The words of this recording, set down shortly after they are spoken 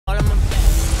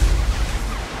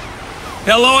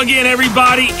Hello again,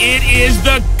 everybody. It is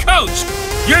the coach.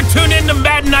 You're tuned in to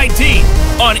Madden 19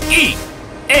 on EA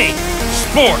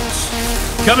Sports.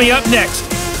 Coming up next,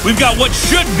 we've got what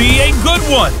should be a good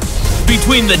one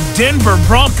between the Denver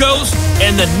Broncos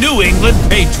and the New England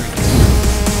Patriots.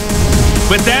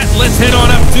 With that, let's head on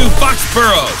up to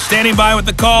Foxborough. Standing by with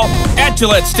the call at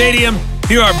Gillette Stadium,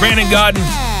 here are Brandon Godden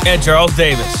and Charles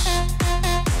Davis.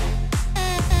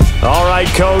 All right,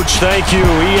 Coach, thank you.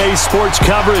 EA Sports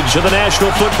coverage of the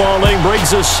National Football League brings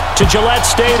us to Gillette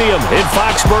Stadium in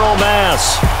Foxborough,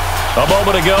 Mass. A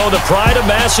moment ago, the pride of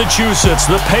Massachusetts,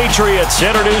 the Patriots,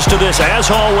 introduced to this, as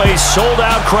always,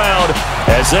 sold-out crowd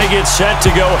as they get set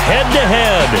to go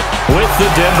head-to-head with the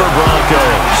Denver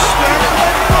Broncos.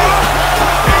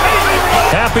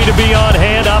 Happy to be on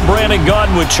hand. I'm Brandon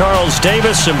Godden with Charles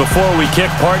Davis. And before we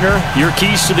kick, partner, your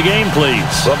keys to the game, please.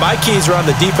 Well, my keys are on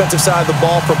the defensive side of the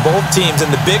ball for both teams. And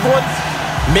the big one,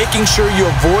 making sure you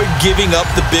avoid giving up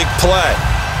the big play.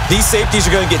 These safeties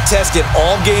are going to get tested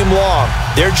all game long.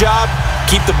 Their job,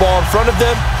 keep the ball in front of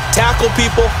them, tackle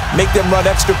people, make them run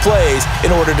extra plays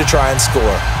in order to try and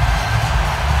score.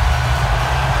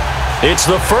 It's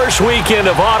the first weekend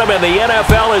of autumn, and the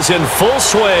NFL is in full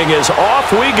swing as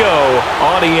off we go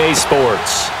on EA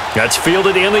Sports. That's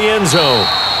fielded in the end zone.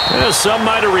 Some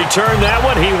might have returned that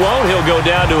one. He won't. He'll go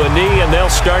down to a knee, and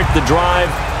they'll start the drive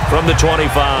from the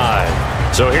 25.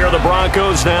 So here are the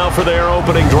Broncos now for their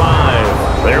opening drive.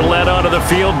 They're led onto the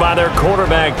field by their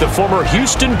quarterback, the former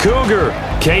Houston Cougar,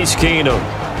 Case Keenum.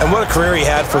 And what a career he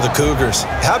had for the Cougars.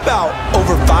 How about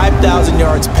over 5,000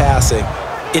 yards passing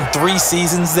in 3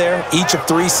 seasons there, each of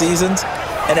 3 seasons?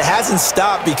 And it hasn't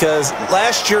stopped because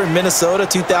last year in Minnesota,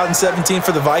 2017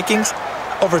 for the Vikings,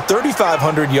 over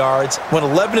 3,500 yards, went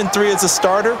 11-3 as a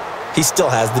starter. He still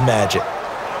has the magic.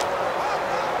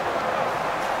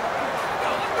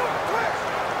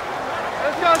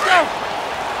 Let's go.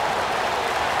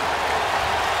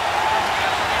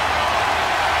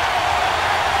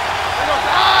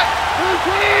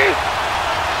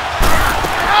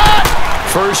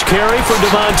 First carry for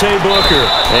Devontae Booker,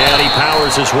 and he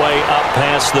powers his way up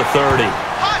past the 30.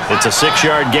 It's a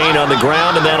 6-yard gain on the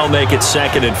ground, and that'll make it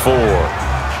 2nd and 4.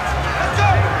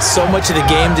 So much of the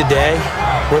game today,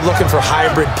 we're looking for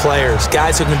hybrid players,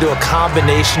 guys who can do a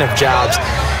combination of jobs.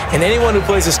 And anyone who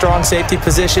plays a strong safety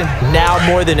position, now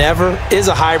more than ever, is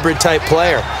a hybrid type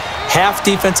player. Half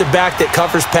defensive back that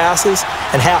covers passes,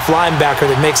 and half linebacker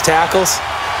that makes tackles.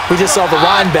 We just saw the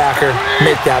linebacker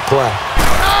make that play.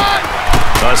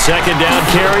 A 2nd down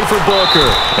carry for Booker,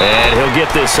 and he'll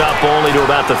get this up only to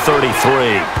about the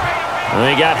 33.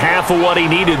 And he got half of what he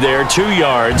needed there, 2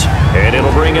 yards, and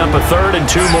it'll bring up a 3rd and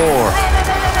 2 more.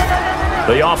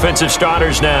 The offensive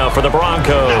starters now for the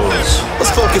Broncos.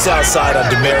 Let's focus outside on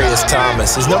Demaryius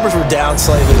Thomas. His numbers were down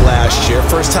slightly last year.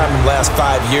 First time in the last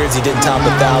 5 years he didn't top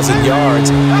 1,000 yards.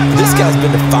 But this guy's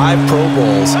been to 5 Pro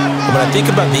Bowls. And when I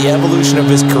think about the evolution of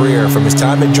his career, from his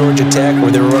time at Georgia Tech where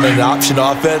they were running an option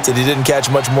offense and he didn't catch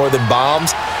much more than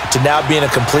bombs, to now being a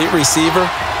complete receiver,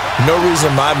 no reason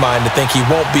in my mind to think he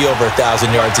won't be over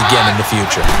 1,000 yards again in the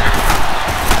future.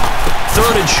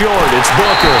 3rd and short, it's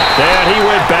Booker, and he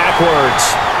went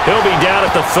backwards. He'll be down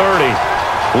at the 30,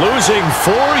 losing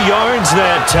 4 yards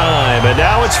that time, and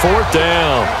now it's 4th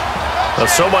down.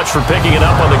 So much for picking it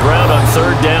up on the ground on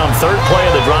 3rd down. 3rd play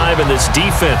of the drive, and this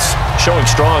defense showing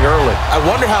strong early. I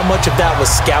wonder how much of that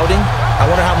was scouting. I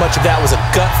wonder how much of that was a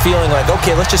gut feeling like,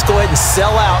 okay, let's just go ahead and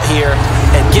sell out here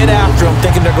and get after them,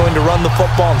 thinking they're going to run the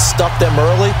football and stuff them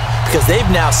early, because they've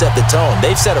now set the tone.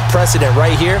 They've set a precedent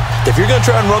right here. If you're going to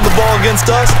try and run the ball against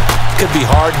us, it could be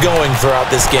hard going throughout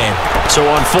this game. So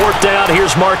on 4th down,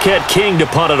 here's Marquette King to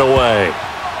punt it away.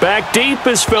 Back deep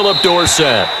is Phillip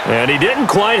Dorsett, and he didn't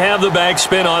quite have the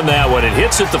backspin on that one. It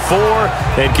hits at the 4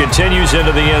 and continues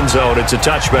into the end zone. It's a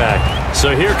touchback.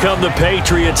 So here come the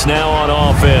Patriots now on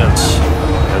offense.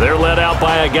 They're led out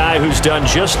by a guy who's done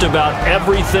just about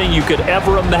everything you could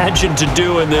ever imagine to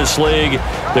do in this league,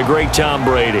 the great Tom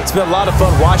Brady. It's been a lot of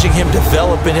fun watching him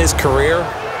develop in his career,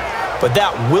 but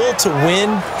that will to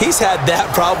win, he's had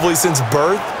that probably since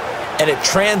birth, and it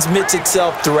transmits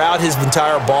itself throughout his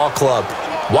entire ball club.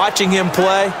 Watching him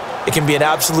play, it can be an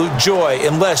absolute joy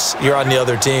unless you're on the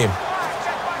other team.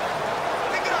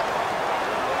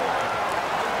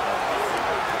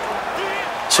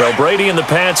 So Brady and the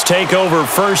Pats take over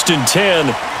 1st and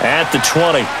 10 at the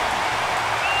 20. 20.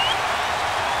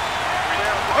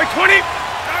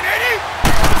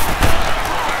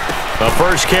 The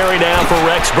first carry down for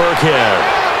Rex Burkhead.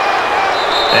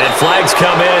 And flags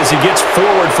come in as he gets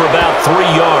forward for about 3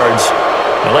 yards.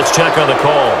 Now let's check on the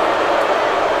call.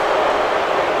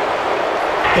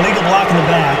 Illegal block in the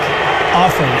back.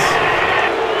 Offense.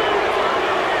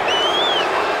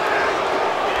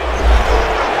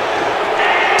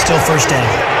 Still first down.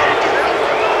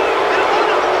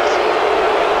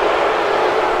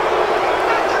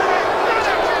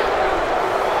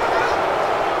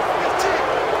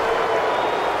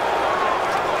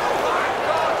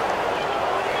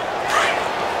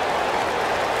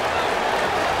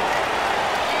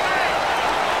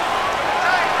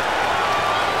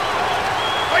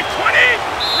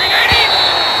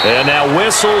 And now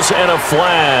whistles and a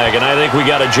flag, and I think we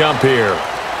got a jump here.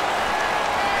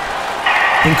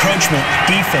 Encroachment,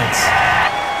 defense.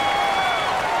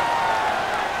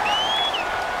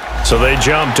 So they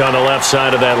jumped on the left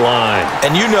side of that line.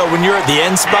 And you know when you're at the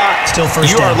end spot, Still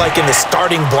first you down. are like in the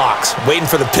starting blocks, waiting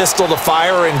for the pistol to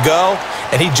fire and go,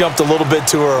 and he jumped a little bit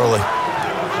too early.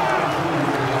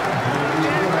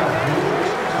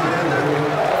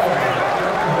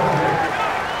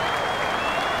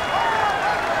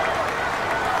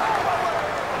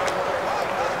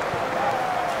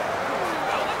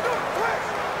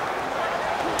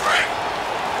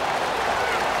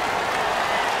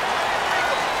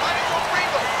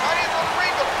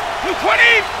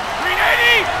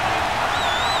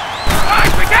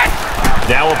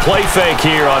 Now a play fake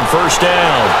here on first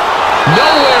down.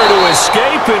 Nowhere to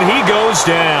escape, and he goes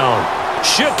down.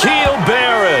 Shaquille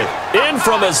Barrett in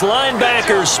from his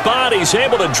linebacker spot. He's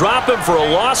able to drop him for a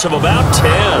loss of about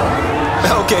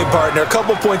 10. Okay, partner, a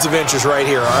couple points of interest right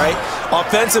here, all right?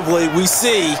 Offensively, we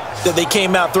see that they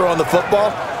came out throwing the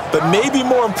football, but maybe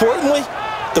more importantly,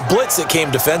 the blitz that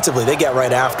came defensively, they got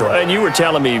right after him. And you were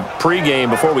telling me pregame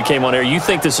before we came on air, you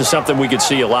think this is something we could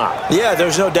see a lot. Yeah,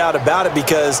 there's no doubt about it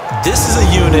because this is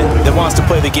a unit that wants to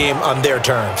play the game on their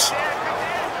terms.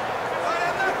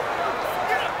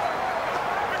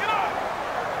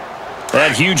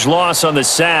 That huge loss on the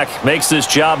sack makes this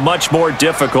job much more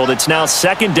difficult. It's now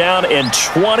second down and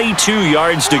 22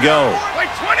 yards to go. By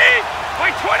 20!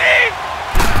 By 20!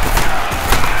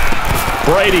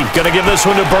 Brady going to give this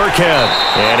one to Burkhead.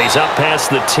 And he's up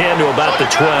past the 10 to about the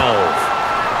 12.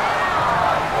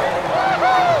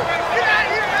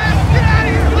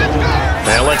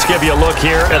 Now let's give you a look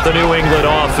here at the New England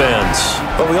offense.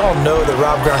 But we all know that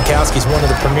Rob Gronkowski is one of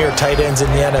the premier tight ends in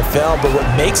the NFL, but what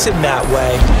makes him that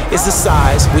way is the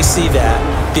size. We see that.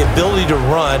 The ability to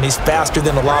run. He's faster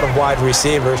than a lot of wide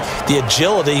receivers. The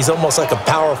agility. He's almost like a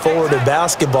power forward in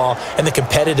basketball. And the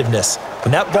competitiveness.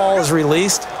 When that ball is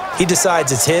released, he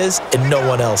decides it's his and no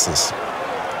one else's.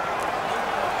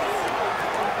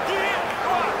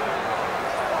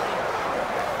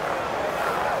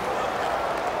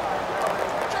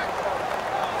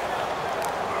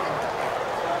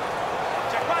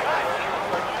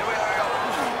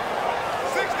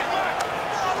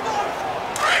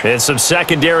 And some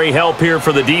secondary help here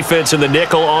for the defense in the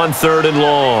nickel on third and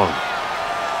long.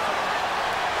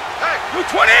 Hey,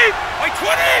 20! By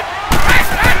 20!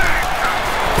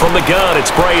 From the gun,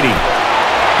 it's Brady.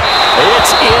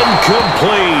 It's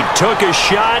incomplete. Took a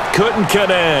shot, couldn't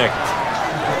connect.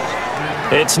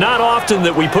 It's not often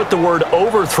that we put the word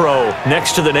overthrow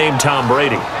next to the name Tom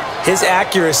Brady. His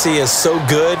accuracy is so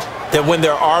good that when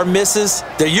there are misses,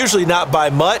 they're usually not by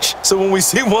much. So when we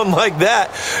see one like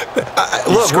that,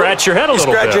 look, scratch your head a little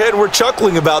bit. Scratch your head. We're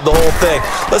chuckling about the whole thing.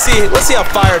 Let's see how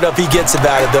fired up he gets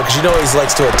about it, though, because you know he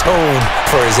likes to atone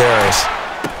for his errors.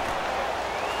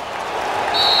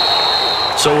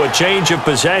 So a change of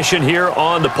possession here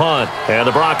on the punt. And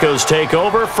the Broncos take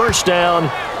over, first down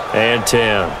and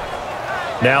 10.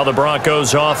 Now the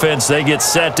Broncos offense, they get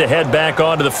set to head back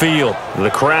onto the field. The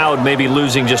crowd may be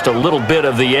losing just a little bit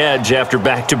of the edge after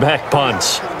back-to-back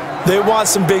punts. They want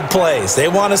some big plays. They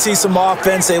want to see some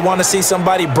offense. They want to see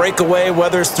somebody break away,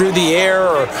 whether it's through the air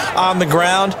or on the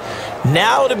ground.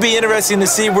 Now it'll be interesting to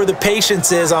see where the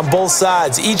patience is on both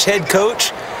sides. Each head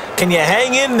coach, can you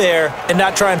hang in there and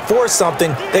not try and force something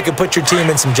that could put your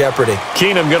team in some jeopardy?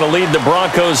 Keenum going to lead the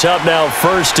Broncos up now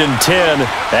first and 10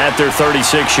 at their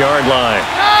 36-yard line.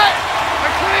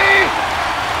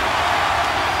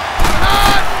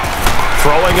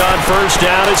 Throwing on first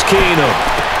down is Keenum.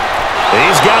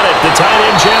 He's got it, the tight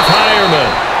end Jeff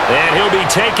Heuerman. And he'll be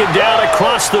taken down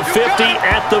across the 50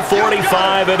 at the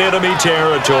 45 in enemy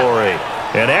territory.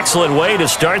 An excellent way to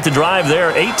start the drive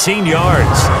there, 18 yards.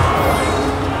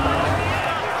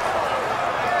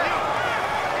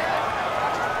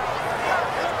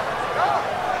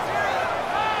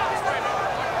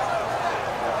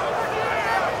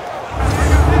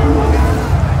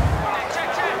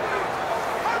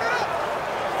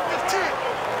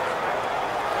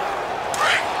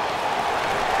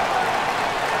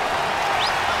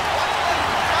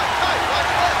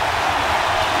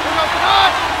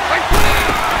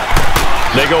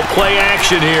 They go play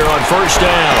action here on first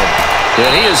down.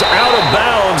 And he is out of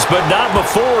bounds, but not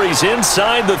before he's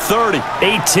inside the 30.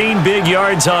 18 big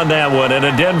yards on that one, and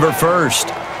a Denver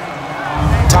first.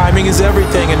 Timing is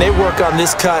everything, and they work on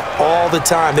this cut all the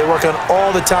time. They work on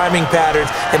all the timing patterns,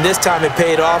 and this time it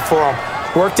paid off for them.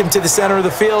 Worked him to the center of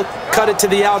the field, cut it to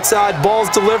the outside, ball's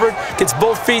delivered, gets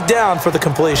both feet down for the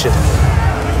completion.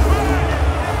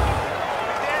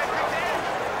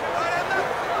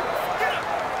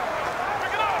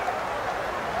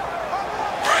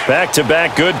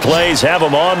 Back-to-back good plays have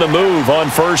him on the move on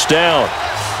first down.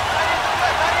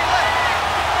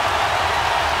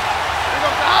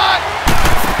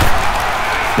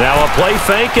 Now a play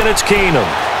fake, and it's Keenum.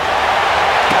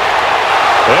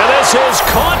 And this is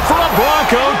caught for a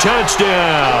Bronco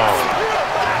touchdown.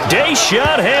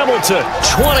 Deshaun Hamilton,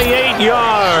 28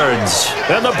 yards.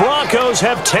 And the Broncos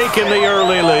have taken the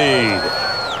early lead.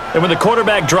 And when the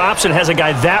quarterback drops and has a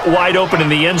guy that wide open in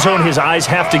the end zone, his eyes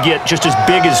have to get just as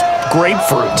big as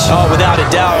grapefruits. Oh, without a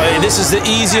doubt. This is the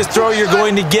easiest throw you're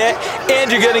going to get,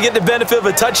 and you're going to get the benefit of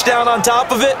a touchdown on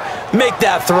top of it. Make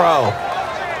that throw.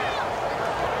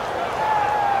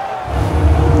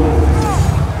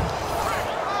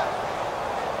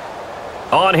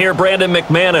 On here, Brandon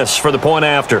McManus for the point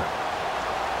after.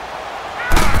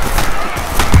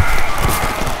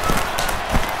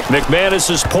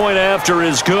 McManus's point after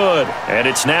is good, and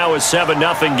it's now a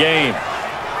 7-0 game.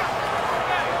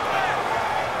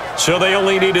 So they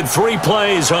only needed 3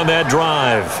 plays on that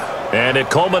drive, and it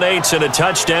culminates in a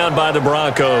touchdown by the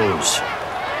Broncos.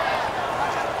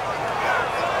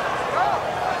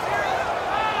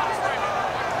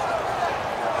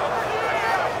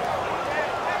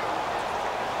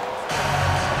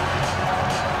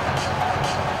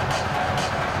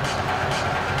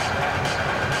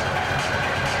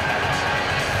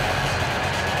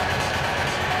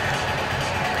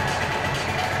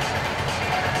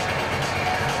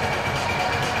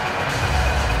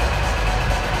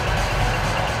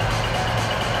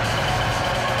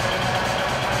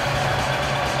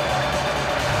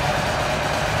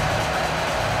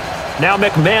 Now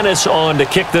McManus on to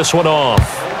kick this one off.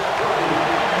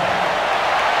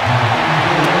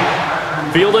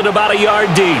 Fielded about a yard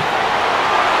deep.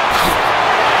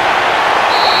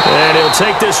 And he'll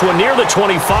take this one near the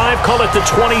 25, call it the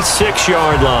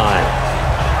 26-yard line.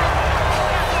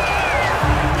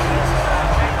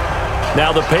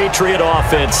 Now the Patriot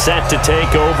offense set to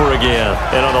take over again.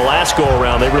 And on the last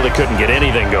go-around, they really couldn't get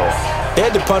anything going. They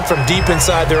had to punt from deep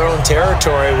inside their own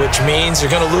territory, which means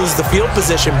you're going to lose the field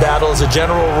position battle as a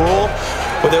general rule.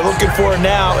 What they're looking for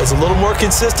now is a little more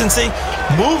consistency,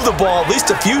 move the ball at least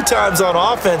a few times on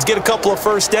offense, get a couple of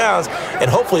first downs,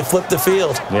 and hopefully flip the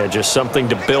field. Yeah, just something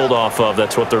to build off of.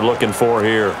 That's what they're looking for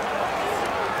here.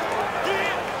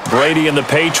 Brady and the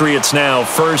Patriots now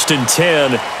 1st and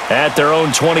 10 at their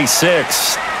own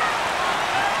 26.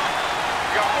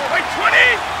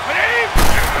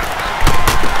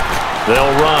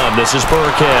 They'll run. This is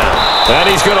Burkhead. And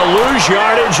he's going to lose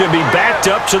yardage and be backed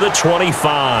up to the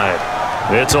 25.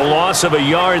 It's a loss of a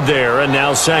yard there, and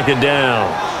now 2nd down.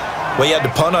 Well, you had to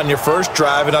punt on your first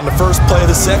drive, and on the first play of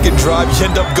the second drive, you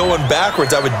end up going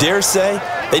backwards. I would dare say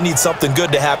they need something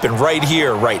good to happen right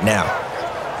here, right now.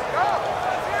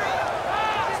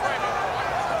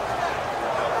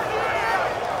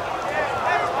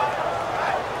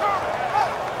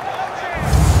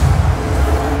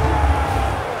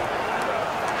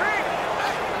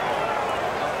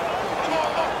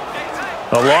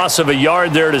 A loss of a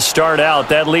yard there to start out.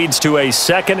 That leads to a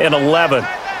 2nd and 11.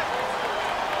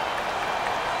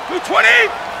 220,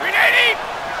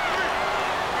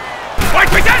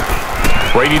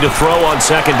 380. Brady to throw on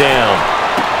 2nd down.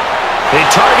 He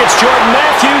targets Jordan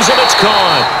Matthews, and it's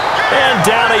caught. And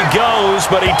down he goes,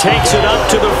 but he takes it up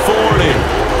to the 40.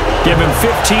 Give him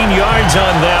 15 yards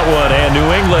on that one, and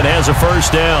New England has a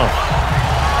first down.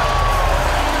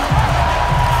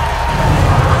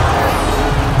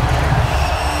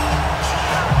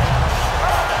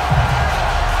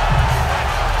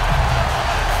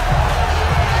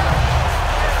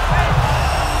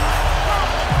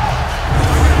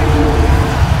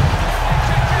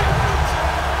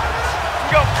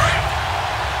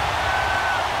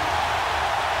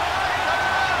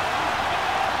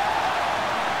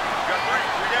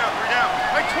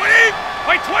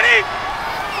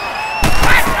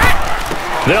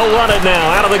 They'll run it now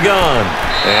out of the gun.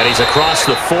 And he's across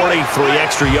the 40, 3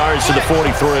 extra yards to the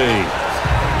 43.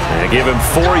 And give him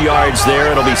 4 yards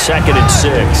there. It'll be 2nd and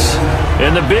 6.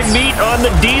 And the big meat on the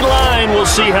D-line. We'll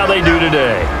see how they do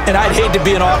today. And I'd hate to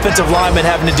be an offensive lineman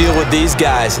having to deal with these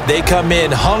guys. They come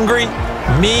in hungry,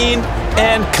 mean,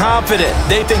 and confident.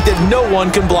 They think that no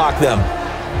one can block them.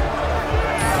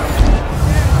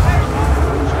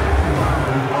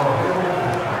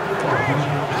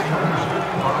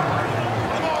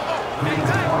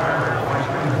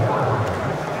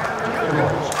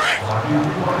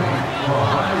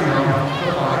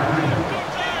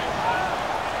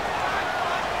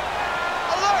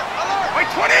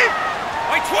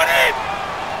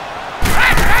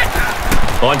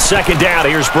 On second down,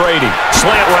 here's Brady.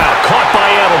 Slant route, caught by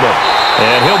Edelman.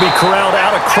 And he'll be corralled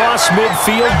out across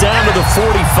midfield down to the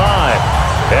 45.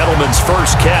 Edelman's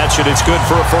first catch, and it's good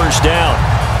for a first down.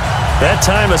 That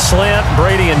time a slant,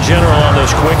 Brady in general on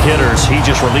those quick hitters, he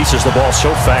just releases the ball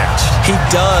so fast. He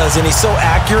does, and he's so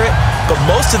accurate, but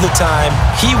most of the time,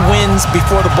 he wins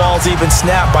before the ball's even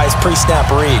snapped by his pre-snap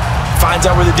read. Finds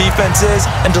out where the defense is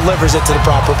and delivers it to the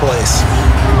proper place.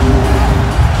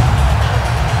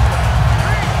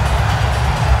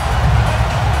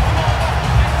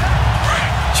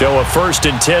 So a 1st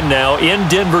and 10 now in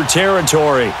Denver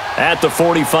territory at the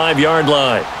 45-yard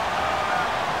line.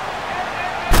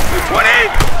 20!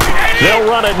 They'll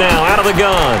run it now out of the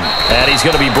gun. And he's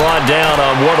going to be brought down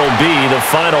on what will be the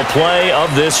final play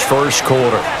of this first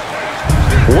quarter.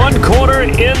 1 quarter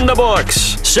in the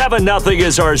books. 7-0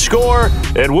 is our score,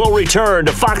 and we'll return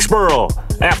to Foxborough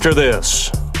after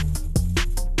this.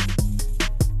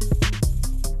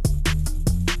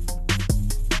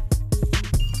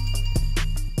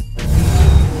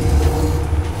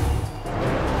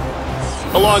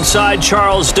 Alongside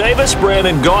Charles Davis,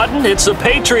 Brandon Gaudin, it's the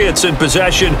Patriots in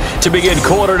possession to begin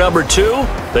quarter number 2.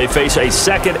 They face a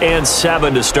 2nd and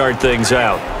 7 to start things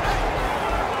out.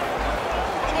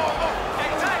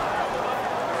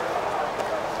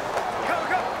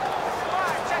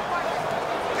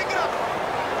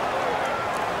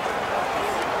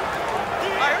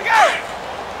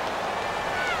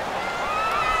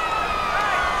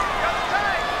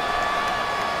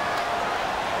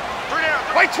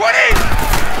 Wait, 20!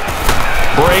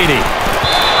 Brady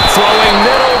throwing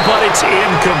middle, but it's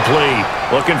incomplete.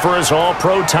 Looking for his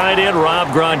all-pro tight end, Rob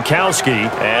Gronkowski,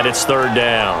 and it's 3rd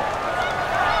down.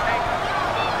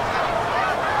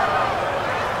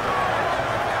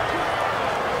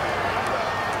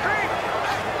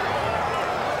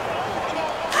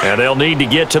 And they'll need to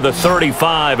get to the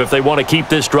 35 if they want to keep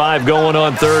this drive going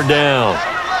on 3rd down.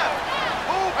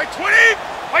 Wait, 20!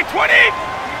 Wait, 20!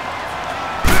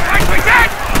 Wait, that!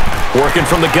 Working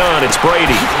from the gun, it's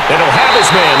Brady. And he'll have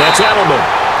his man, that's Edelman.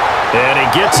 And he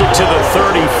gets it to the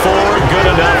 34,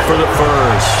 good enough for the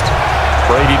first.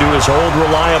 Brady to his old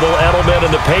reliable Edelman,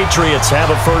 and the Patriots have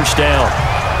a first down.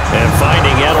 And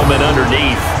finding Edelman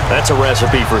underneath, that's a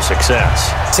recipe for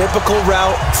success. Typical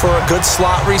route for a good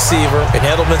slot receiver, and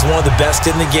Edelman's one of the best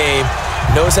in the game.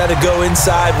 Knows how to go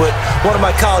inside what one of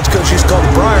my college coaches called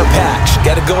the briar patch.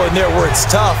 Got to go in there where it's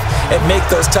tough and make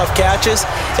those tough catches.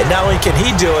 And not only can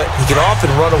he do it, he can often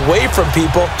run away from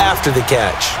people after the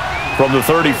catch. From the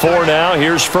 34 now,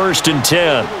 here's 1st and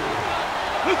 10.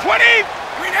 20!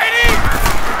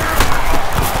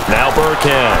 380! Now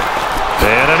Burkhead.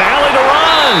 And an alley to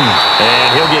run. And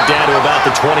he'll get down to about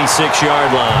the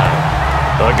 26-yard line.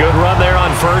 A good run there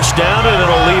on 1st down, and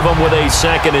it'll leave him with a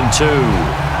 2nd and 2.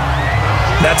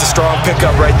 That's a strong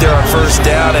pickup right there on 1st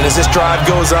down, and as this drive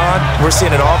goes on, we're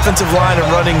seeing an offensive line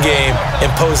and running game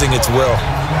imposing its will.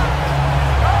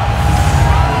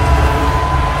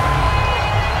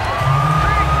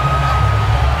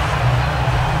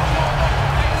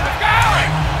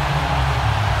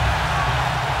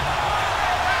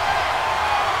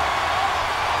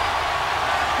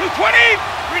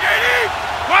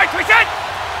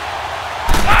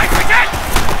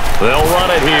 They'll run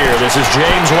it here. This is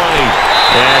James White.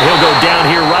 And he'll go down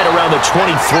here right around the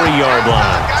 23-yard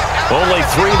line. Only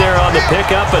 3 there on the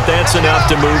pickup, but that's enough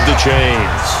to move the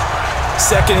chains.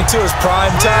 2nd and 2 is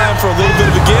prime time for a little bit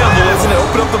of a gamble, isn't it?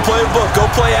 Open up the playbook, go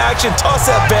play action, toss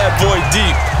that bad boy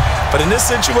deep. But in this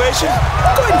situation,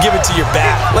 go ahead and give it to your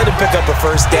back. Let him pick up a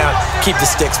 1st down, keep the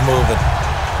sticks moving.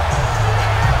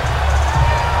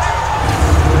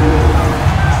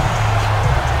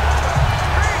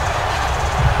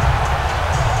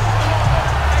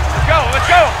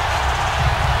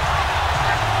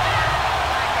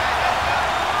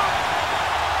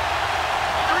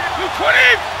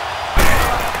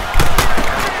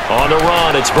 On the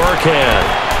run, it's Burkhead.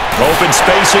 Open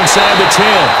space inside the 10.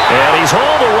 And he's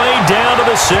hauled away down to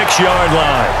the 6-yard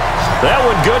line. That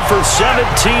one good for 17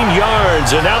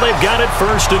 yards, and now they've got it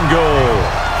 1st and goal.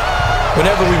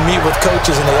 Whenever we meet with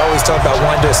coaches and they always talk about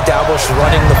wanting to establish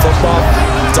running the football,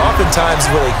 it's oftentimes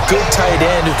really good tight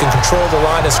end who can control the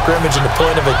line of scrimmage and the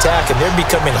point of attack, and they're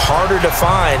becoming harder to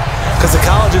find because the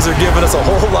colleges are giving us a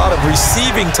whole lot of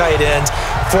receiving tight ends,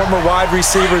 former wide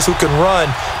receivers who can run,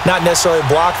 not necessarily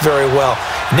block very well.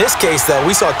 In this case, though,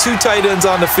 we saw 2 tight ends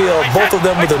on the field, both of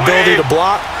them with the ability to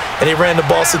block, and he ran the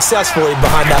ball successfully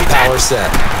behind that power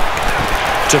set.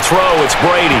 To throw, it's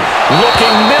Brady.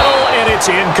 Looking middle, and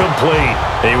it's incomplete.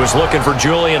 He was looking for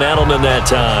Julian Edelman that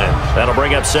time. That'll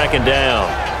bring up 2nd down.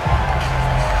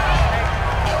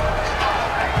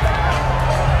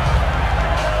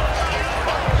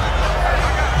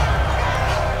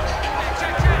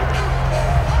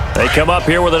 They come up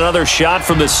here with another shot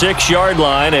from the 6-yard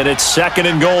line, and it's 2nd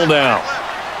and goal now.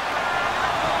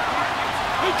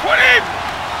 20!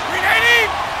 380!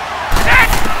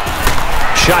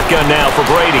 Shotgun now for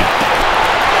Brady.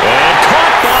 And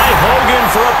caught by Hogan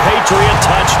for a Patriot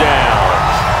touchdown.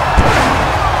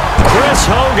 Chris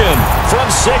Hogan from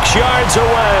 6 yards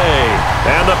away.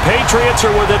 And the Patriots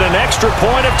are within an extra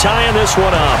point of tying this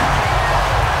one up.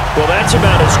 Well, that's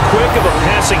about as quick of a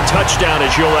passing touchdown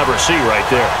as you'll ever see right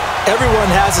there. Everyone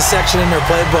has a section in their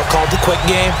playbook called the quick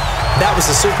game. That was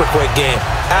a super quick game.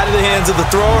 Out of the hands of the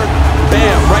thrower,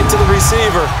 bam, right to the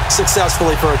receiver,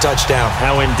 successfully for a touchdown.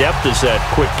 How in-depth is that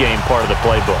quick game part of the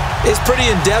playbook? It's pretty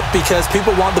in-depth because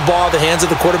people want the ball out of the hands of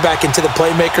the quarterback into the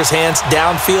playmaker's hands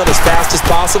downfield as fast as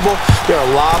possible. There are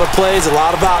a lot of plays, a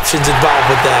lot of options involved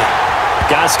with that.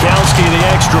 Gostkowski the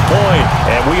extra point,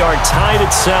 and we are tied at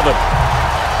 7.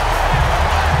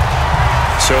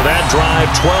 So that drive,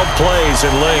 12 plays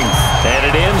in length, and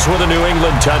it ends with a New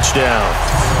England touchdown.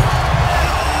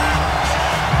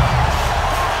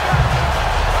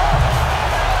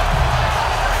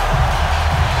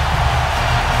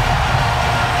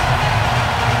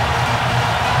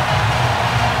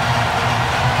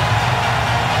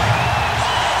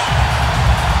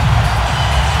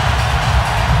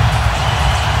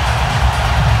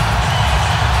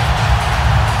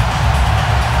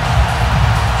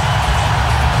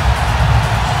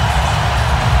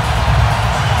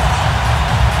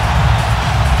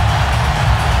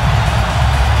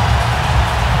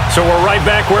 So we're right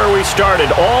back where we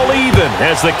started, all even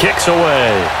as the kick's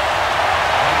away.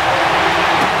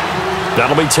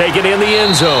 That'll be taken in the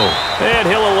end zone. And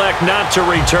he'll elect not to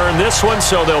return this one,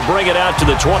 so they'll bring it out to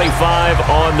the 25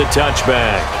 on the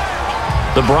touchback.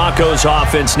 The Broncos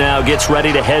offense now gets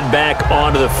ready to head back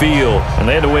onto the field. And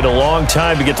they had to wait a long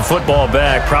time to get the football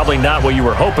back. Probably not what you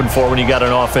were hoping for when you got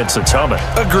an offense that's humming.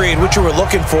 Agreed. What you were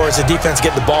looking for is the defense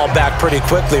get the ball back pretty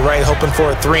quickly, right? Hoping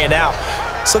for a 3 and out.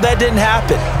 So that didn't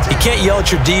happen. You can't yell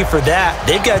at your D for that.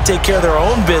 They've got to take care of their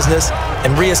own business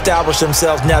and reestablish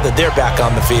themselves now that they're back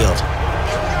on the field.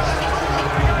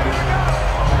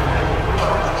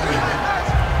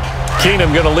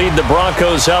 Keenum going to lead the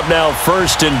Broncos up now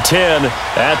 1st and 10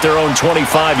 at their own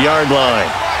 25-yard line.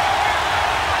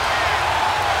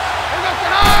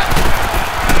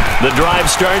 The drive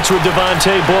starts with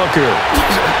Devontae Booker.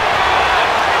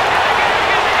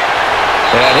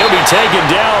 And he'll be taken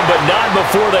down, but not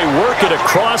before they work it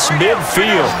across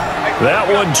midfield. That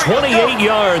one 28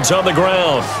 yards on the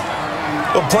ground.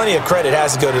 Well, plenty of credit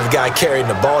has to go to the guy carrying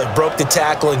the ball. He broke the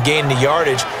tackle and gained the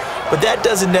yardage. But that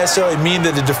doesn't necessarily mean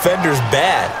that the defender's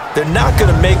bad. They're not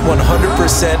going to make 100%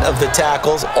 of the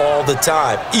tackles all the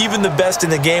time. Even the best in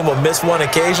the game will miss one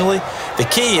occasionally. The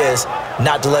key is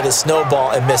not to let it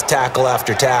snowball and miss tackle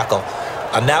after tackle.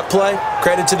 On that play,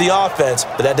 credit to the offense,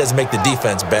 but that doesn't make the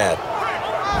defense bad.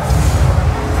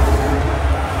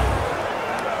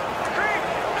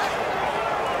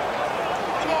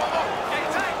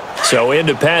 So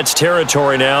into Pat's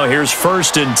territory now. Here's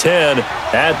 1st and 10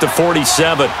 at the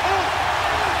 47.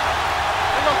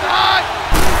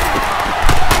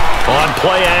 On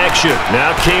play action,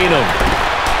 now Keenum.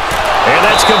 And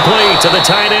that's complete to the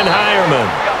tight end Hireman.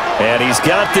 And he's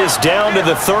got this down to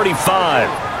the 35.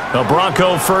 A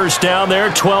Bronco first down there,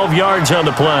 12 yards on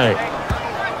the play.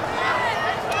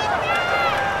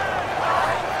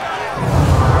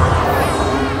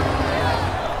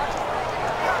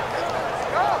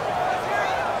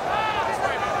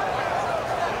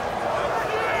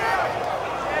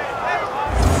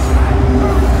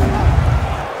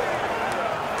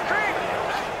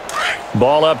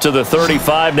 Ball up to the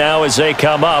 35 now as they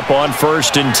come up on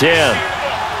 1st and 10.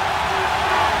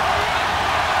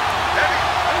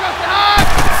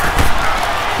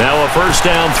 Now a first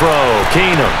down throw,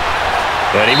 Keenum.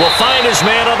 And he will find his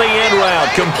man on the end route,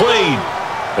 complete.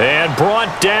 And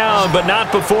brought down, but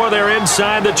not before they're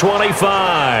inside the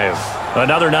 25.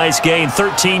 Another nice gain,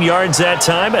 13 yards that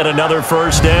time, and another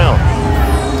first down.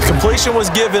 Completion was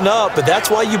given up, but that's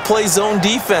why you play zone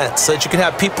defense, so that you can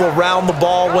have people around the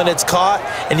ball when it's caught,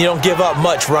 and you don't give up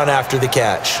much run after the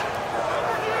catch.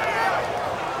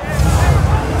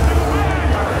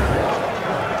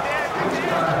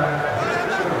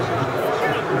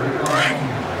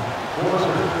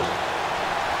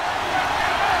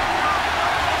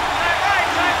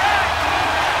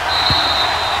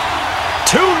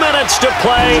 To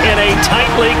play in a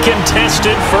tightly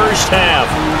contested first half.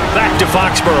 Back to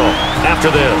Foxborough after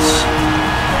this.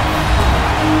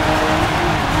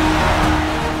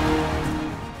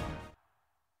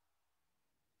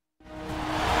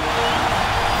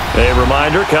 A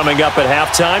reminder, coming up at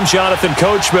halftime, Jonathan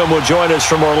Coachman will join us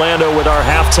from Orlando with our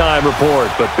halftime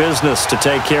report. But business to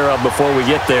take care of before we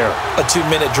get there. A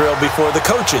 2-minute drill before the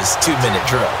coach's 2-minute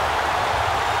drill.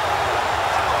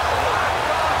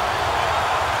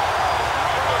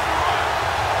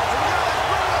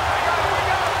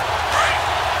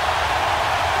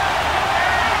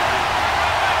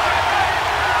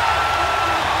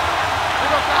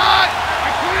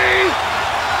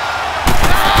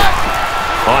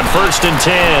 On 1st and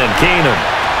 10, Keenum.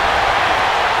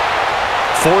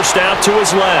 Forced out to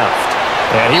his left.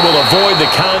 And he will avoid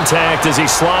the contact as he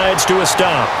slides to a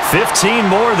stop. 15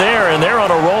 more there, and they're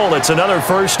on a roll. It's another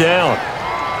first down.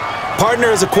 Partner,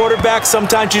 as a quarterback,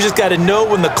 sometimes you just got to know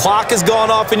when the clock has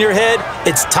gone off in your head,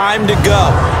 it's time to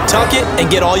go. Tuck it and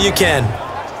get all you can.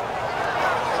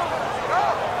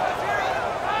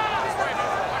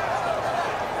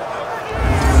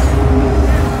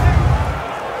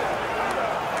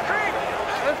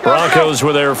 Broncos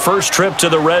with their first trip to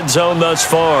the red zone thus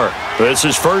far. This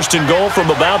is 1st and goal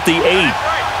from about the 8.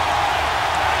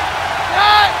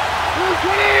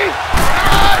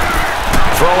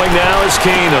 Throwing now is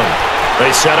Keenum.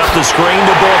 They set up the screen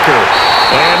to Booker.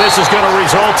 And this is going to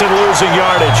result in losing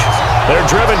yardage. They're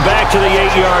driven back to the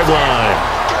 8-yard line.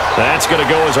 That's going to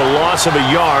go as a loss of a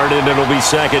yard, and it'll be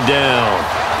 2nd down.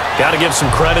 Got to give some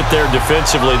credit there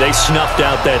defensively. They snuffed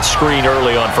out that screen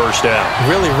early on 1st down.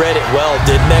 Really read it well,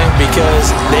 didn't they? Because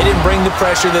they didn't bring the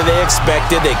pressure that they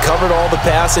expected. They covered all the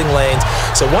passing lanes.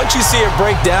 So once you see it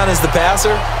break down as the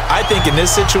passer, I think in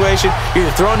this situation, you're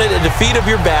either throwing it at the feet of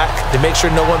your back to make sure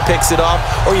no one picks it off,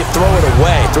 or you throw it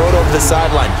away, throw it over the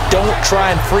sideline. Don't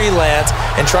try and freelance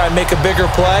and try and make a bigger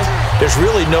play. There's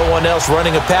really no one else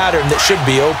running a pattern that should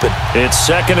be open. It's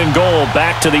 2nd and goal,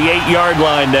 back to the 8-yard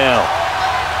line now.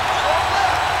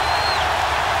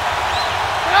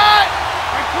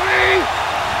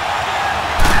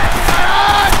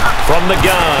 From the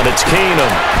gun, it's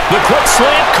Keenum. The quick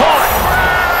slant caught.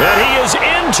 And he is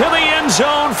into the end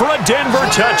zone for a Denver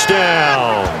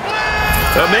touchdown.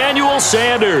 Emmanuel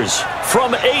Sanders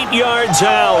from 8 yards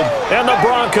out. And the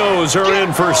Broncos are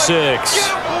in for 6.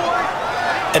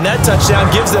 And that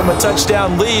touchdown gives them a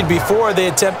touchdown lead before they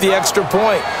attempt the extra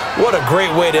point. What a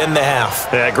great way to end the half.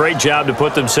 Yeah, great job to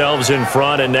put themselves in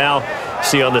front. And now,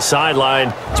 see on the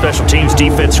sideline, special teams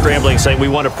defense scrambling, saying we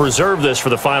want to preserve this for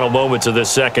the final moments of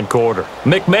this 2nd quarter.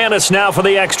 McManus now for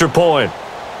the extra point.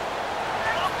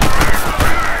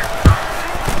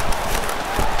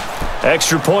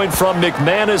 Extra point from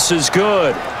McManus is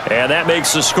good. And that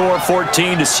makes the score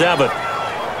 14-7.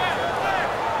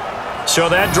 So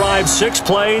that drives 6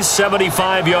 plays,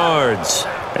 75 yards.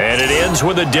 And it ends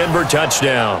with a Denver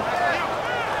touchdown.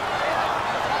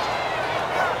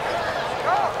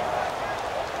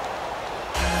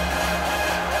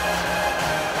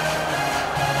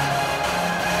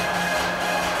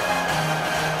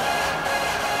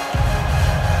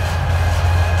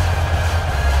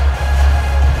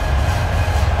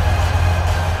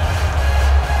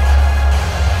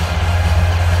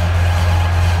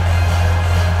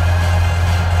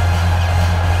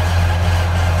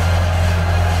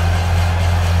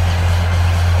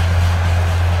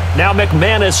 Now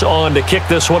McManus on to kick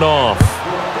this one off.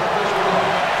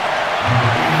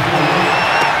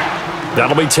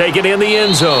 That'll be taken in the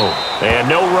end zone. And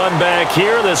no run back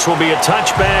here. This will be a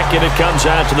touchback, and it comes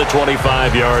out to the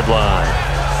 25-yard line.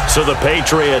 So the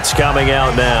Patriots coming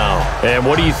out now. And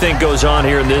what do you think goes on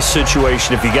here in this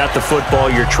situation? If you got the football,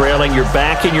 you're trailing, you're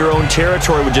back in your own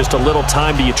territory with just a little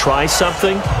time. Do you try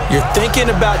something? You're thinking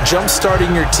about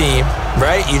jump-starting your team,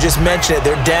 right? You just mentioned it.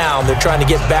 They're down. They're trying to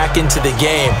get back into the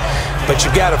game. But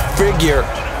you got to figure,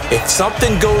 if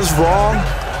something goes wrong,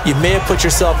 you may have put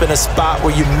yourself in a spot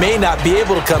where you may not be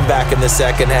able to come back in the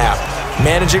 2nd half.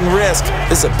 Managing risk,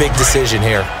 this is a big decision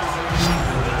here.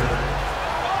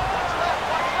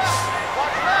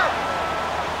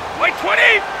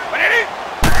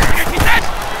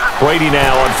 Brady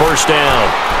now on 1st down.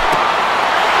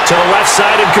 To the left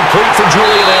side and complete for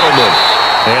Julian Edelman.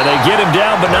 And they get him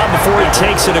down, but not before he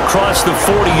takes it across the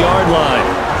 40-yard line.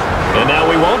 And now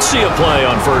we won't see a play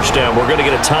on 1st down. We're going to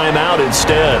get a timeout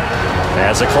instead,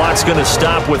 as the clock's going to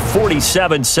stop with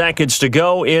 47 seconds to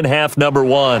go in half number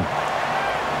 1.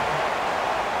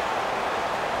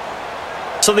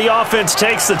 So the offense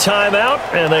takes the timeout,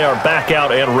 and they are back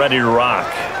out and ready to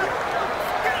rock.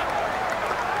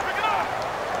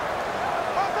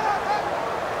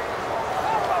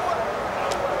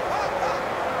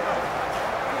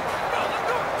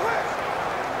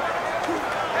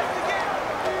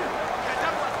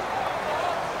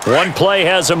 One play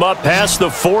has him up past the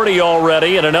 40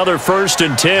 already, and another 1st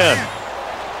and 10.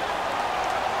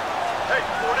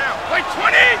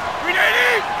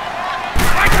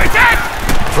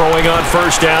 Throwing on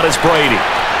first down is Brady.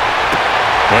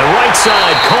 And right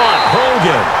side caught,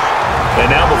 Hogan. And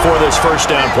now before this first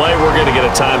down play, we're going to get a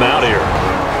timeout here,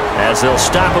 as they'll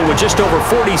stop it with just over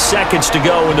 40 seconds to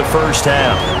go in the first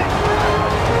half.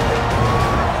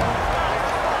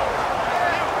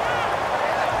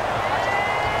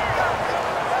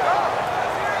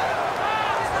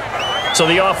 So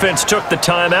the offense took the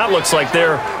timeout. Looks like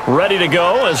they're ready to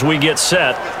go as we get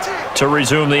set to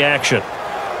resume the action.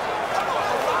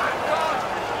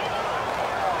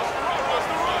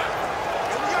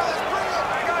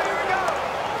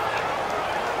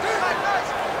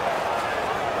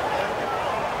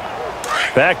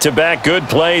 Back-to-back good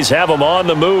plays have them on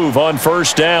the move on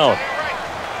first down.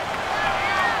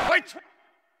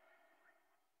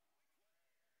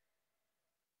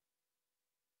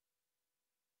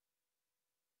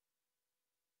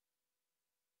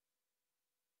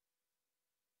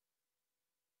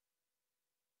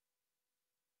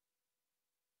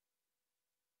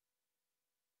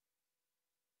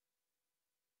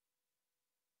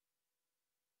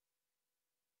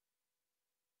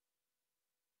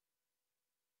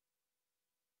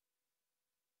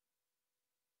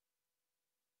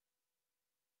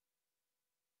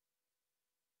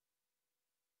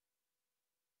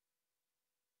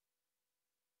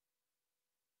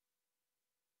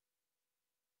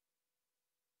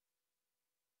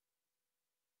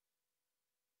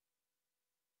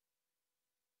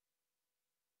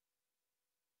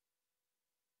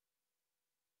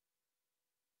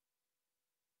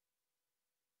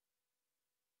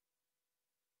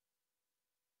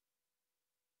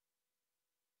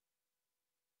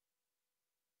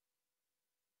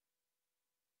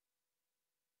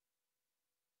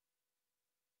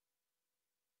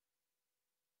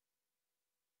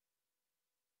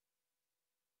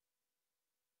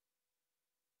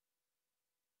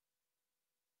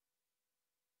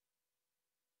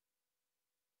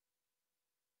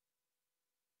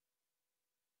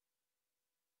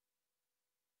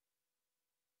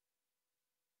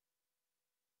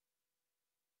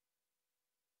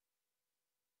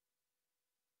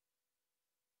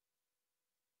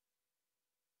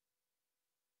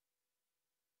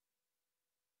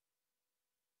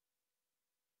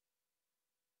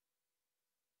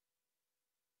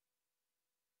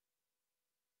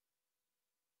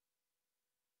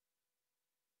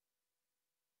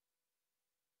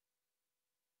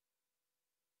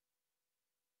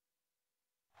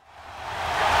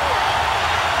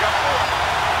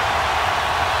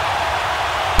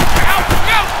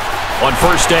 On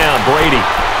first down, Brady.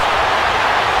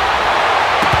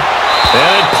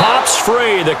 And it pops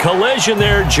free. The collision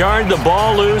there jarred the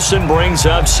ball loose and brings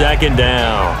up second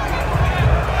down.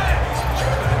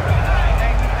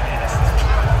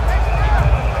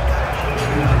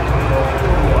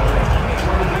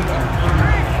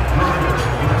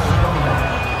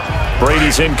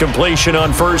 Brady's incompletion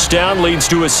on first down leads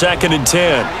to a 2nd and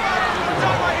 10.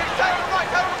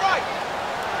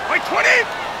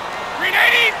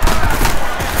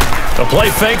 A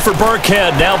play fake for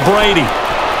Burkhead. Now Brady.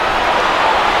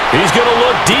 He's going to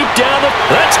look deep down.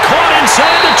 That's caught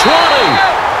inside the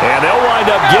 20. And they'll wind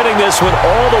up getting this one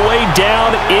all the way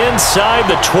down inside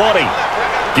the 20.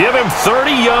 Give him 30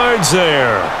 yards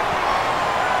there.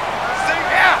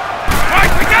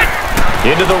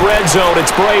 Into the red zone,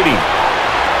 it's Brady.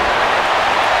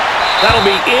 That'll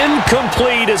be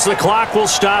incomplete as the clock will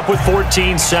stop with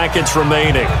 14 seconds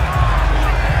remaining.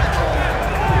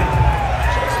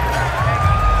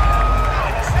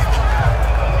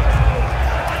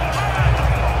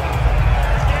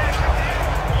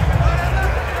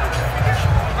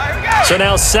 So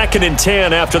now 2nd and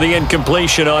 10 after the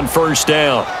incompletion on first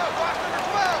down.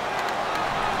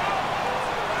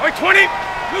 20!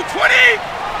 Blue 20!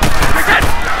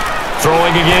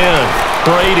 Throwing again.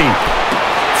 Brady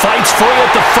fights free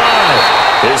at the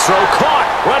 5. His throw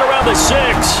caught right around the 6.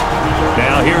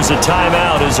 Now here's a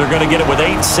timeout as they're going to get it with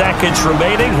 8 seconds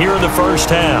remaining here in the first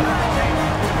half.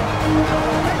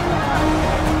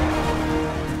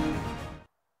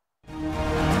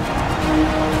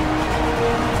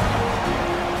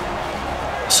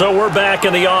 So we're back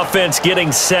in the offense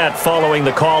getting set following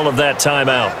the call of that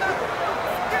timeout.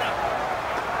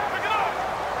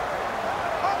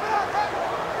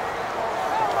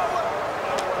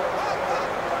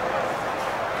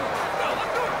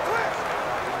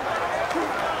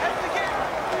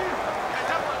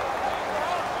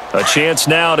 A chance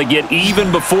now to get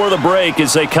even before the break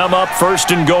as they come up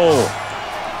 1st and goal.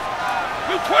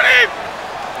 20!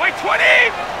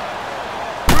 20!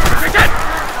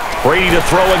 Brady to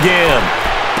throw again.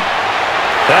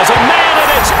 There's a man,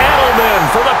 and it's Edelman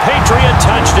for the Patriot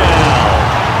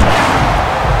touchdown.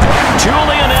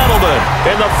 Julian Edelman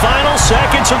in the final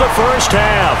seconds of the first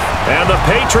half. And the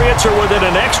Patriots are within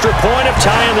an extra point of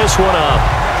tying this one up.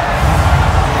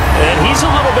 And he's a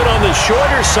little bit on the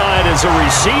shorter side as a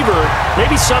receiver.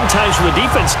 Maybe sometimes for the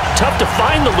defense, tough to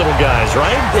find the little guys,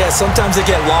 right? Yeah, sometimes they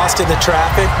get lost in the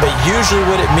traffic, but usually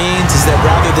what it means is that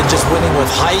rather than just winning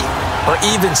with height or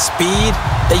even speed,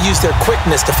 they use their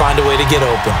quickness to find a way to get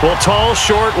open. Well, tall,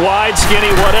 short, wide,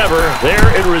 skinny, whatever,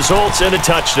 there it results in a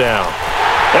touchdown.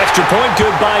 Extra point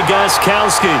good by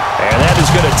Gostkowski. And that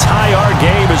is going to tie our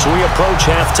game as we approach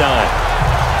halftime.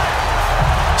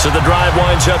 So the drive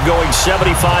winds up going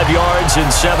 75 yards in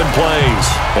 7 plays.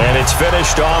 And it's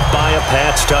finished off by a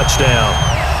Pats touchdown.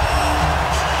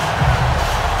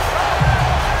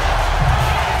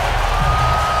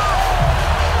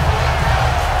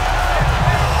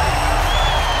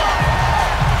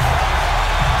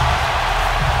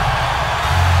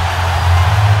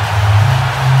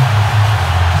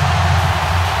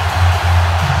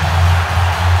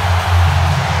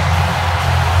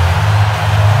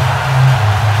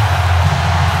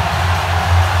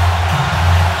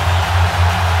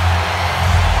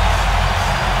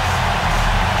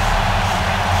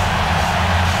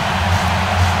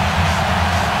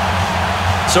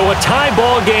 So a tie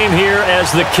ball game here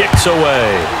as the kick's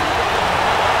away.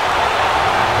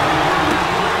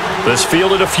 This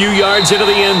fielded a few yards into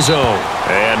the end zone.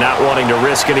 And not wanting to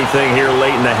risk anything here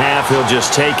late in the half, he'll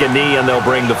just take a knee and they'll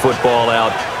bring the football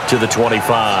out to the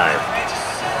 25.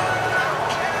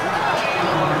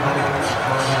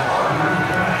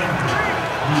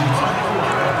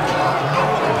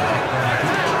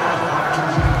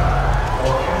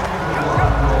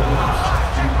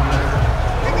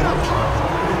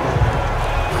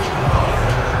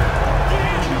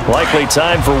 Likely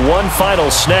time for one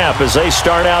final snap as they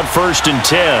start out 1st and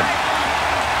 10.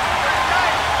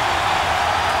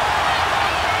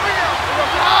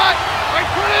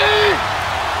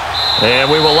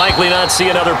 And we will likely not see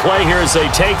another play here as they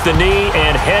take the knee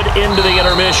and head into the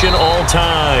intermission all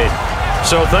tied.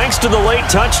 So thanks to the late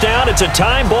touchdown, it's a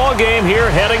tie ball game here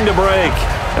heading to break.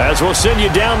 As we'll send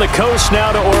you down the coast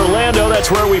now to Orlando,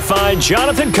 that's where we find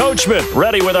Jonathan Coachman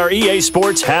ready with our EA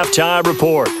Sports Halftime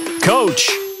Report. Coach.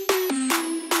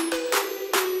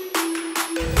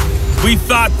 We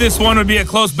thought this one would be a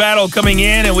close battle coming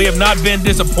in, and we have not been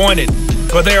disappointed.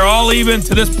 But they are all even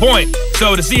to this point.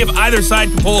 So to see if either side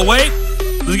can pull away,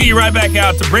 let's get you right back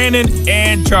out to Brandon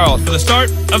and Charles for the start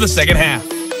of the second half.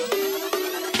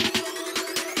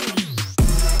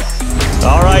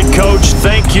 All right, Coach,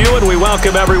 thank you, and we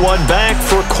welcome everyone back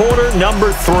for quarter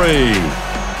number 3.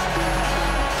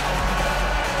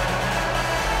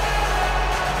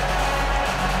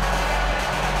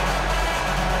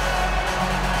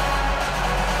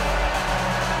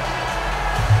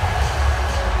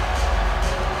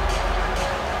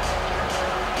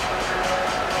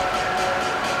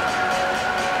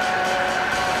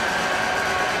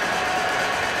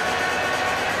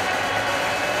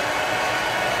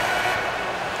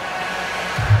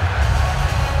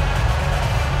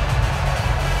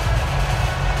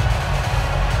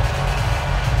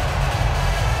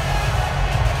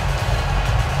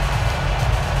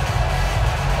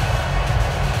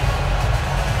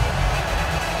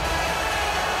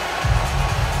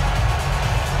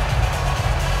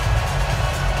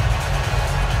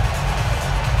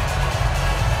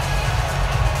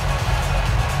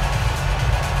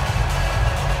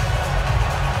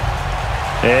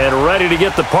 And ready to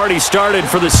get the party started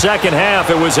for the second half.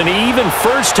 It was an even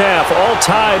first half, all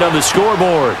tied on the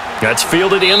scoreboard. That's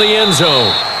fielded in the end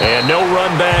zone. And no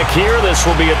run back here. This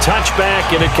will be a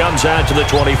touchback, and it comes out to the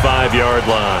 25-yard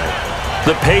line.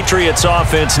 The Patriots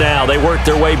offense now, they work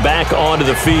their way back onto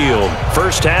the field.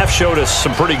 First half showed us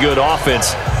some pretty good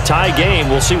offense. Tie game,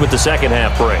 we'll see what the second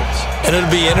half brings. And it'll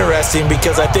be interesting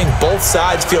because I think both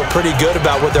sides feel pretty good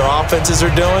about what their offenses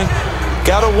are doing.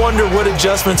 Gotta wonder what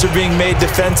adjustments are being made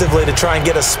defensively to try and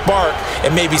get a spark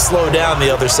and maybe slow down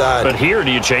the other side. But here, do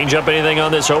you change up anything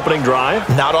on this opening drive?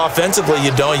 Not offensively,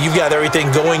 you don't. You've got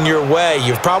everything going your way.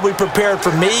 You've probably prepared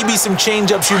for maybe some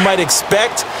change-ups you might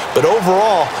expect, but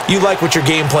overall, you like what your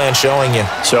game plan's showing you.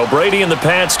 So Brady and the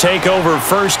Pats take over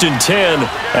 1st and 10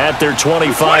 at their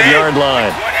 25-yard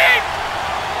line.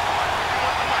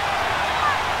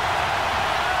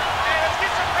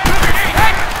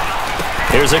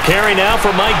 Here's a carry now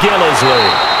for Mike Gillisley.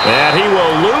 And he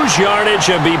will lose yardage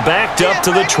and be backed up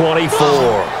to the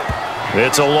 24.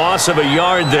 It's a loss of a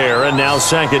yard there, and now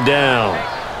second down.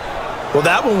 Well,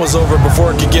 that one was over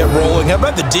before it could get rolling. How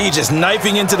about the D just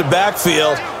knifing into the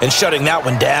backfield and shutting that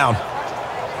one down?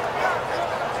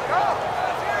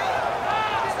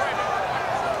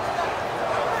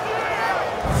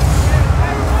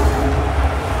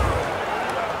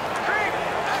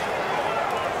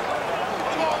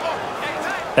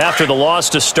 After the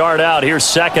loss to start out, here's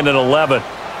 2nd and 11.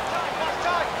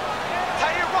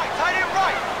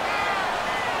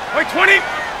 Wait 20!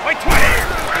 Wait 20!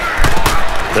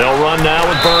 They'll run now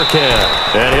with Burkhead,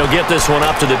 and he'll get this one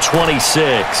up to the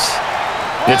 26.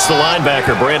 It's the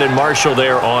linebacker, Brandon Marshall,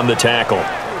 there on the tackle.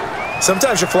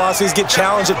 Sometimes your philosophies get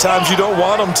challenged at times you don't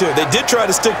want them to. They did try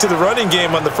to stick to the running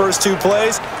game on the first 2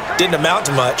 plays. Didn't amount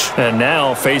to much. And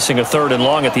now facing a 3rd and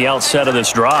long at the outset of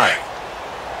this drive.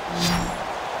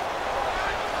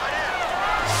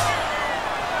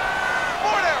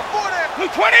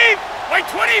 Wait 20! Wait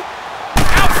 20!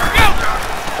 Out!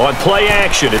 Go! On play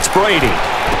action, it's Brady.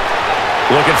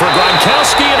 Looking for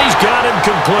Gronkowski, and he's got him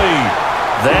complete.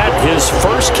 That his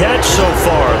first catch so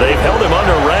far. They've held him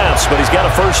under wraps, but he's got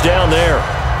a first down there.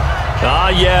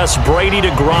 Ah, yes, Brady to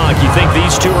Gronk. You think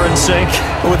these two are in sync?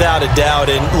 Without a doubt.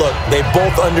 And look, they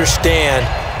both understand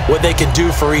what they can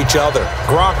do for each other.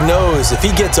 Gronk knows if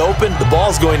he gets open, the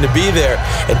ball's going to be there.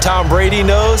 And Tom Brady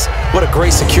knows what a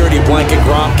great security blanket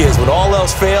Gronk is. When all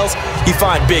else fails, you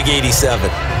find Big 87.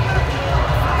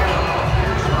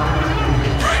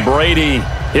 Brady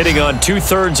hitting on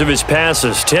 2/3 of his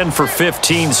passes, 10 for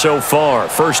 15 so far.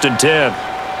 1st and 10.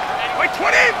 Wait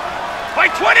 20!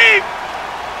 Wait 20!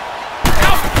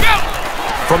 Out! Go!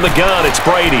 From the gun, it's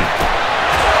Brady.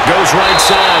 Goes right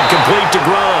side, complete to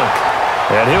Gronk.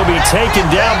 And he'll be taken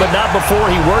down, but not before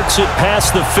he works it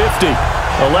past the 50.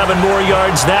 11 more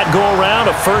yards that go around,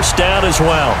 a first down as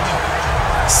well.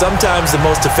 Sometimes the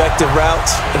most effective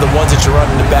routes are the ones that you run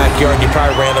in the backyard. You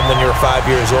probably ran them when you were 5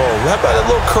 years old. How about a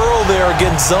little curl there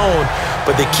against zone?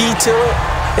 But the key to it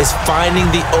is finding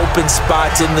the open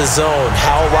spots in the zone.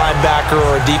 How a linebacker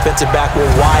or a defensive back will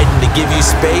widen to give you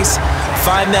space.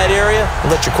 Find that area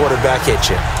and let your quarterback hit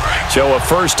you. So a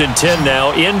 1st and 10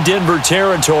 now in Denver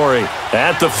territory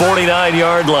at the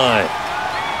 49-yard line.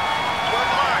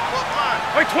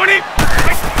 Wait 20!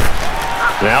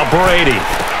 Now Brady.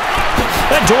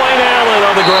 And Dwayne Allen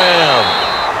on the ground.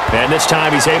 And this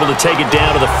time he's able to take it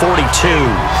down to the 42.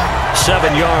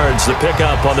 7 yards, the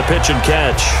pickup on the pitch and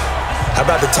catch. How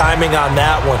about the timing on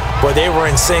that one? Boy, they were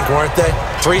in sync, weren't they?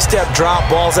 3-step drop,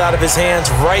 balls out of his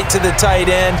hands, right to the tight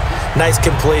end. Nice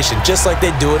completion, just like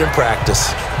they do it in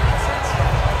practice.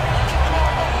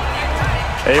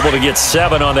 Able to get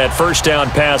 7 on that first down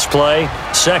pass play.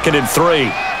 2nd and 3.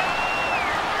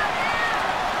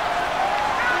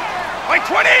 Wait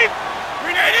 20!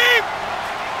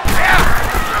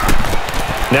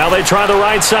 Now they try the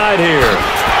right side here.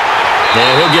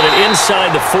 And he'll get it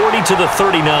inside the 40 to the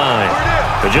 39.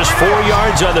 But just 4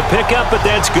 yards on the pickup, but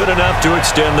that's good enough to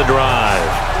extend the drive.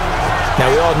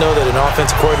 Now, we all know that an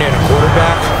offensive coordinator and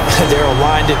quarterback, they're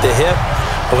aligned at the hip.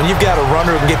 But when you've got a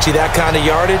runner who can get you that kind of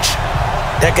yardage,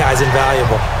 that guy's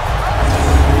invaluable.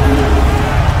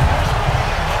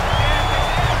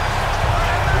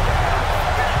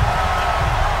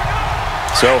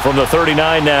 So from the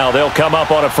 39 now, they'll come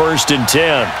up on a 1st and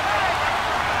 10.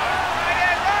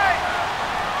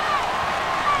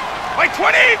 Wait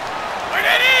 20! Wait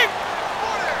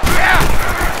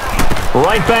 80!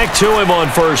 Right back to him on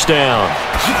 1st down.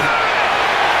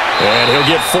 And he'll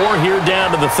get 4 here down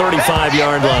to the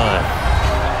 35-yard line.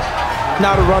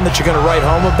 Not a run that you're going to write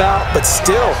home about, but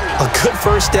still a good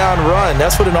first down run.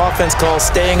 That's what an offense calls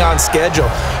staying on schedule.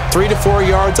 3 to 4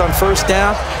 yards on first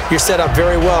down, you're set up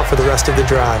very well for the rest of the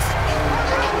drive.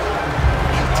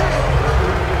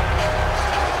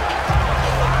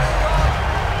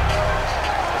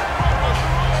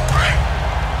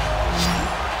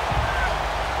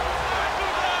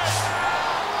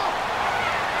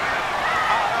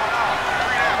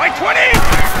 Wait 20!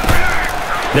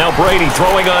 Now Brady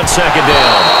throwing on 2nd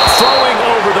down. Throwing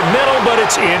over the middle, but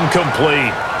it's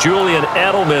incomplete. Julian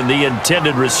Edelman, the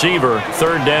intended receiver.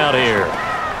 3rd down here.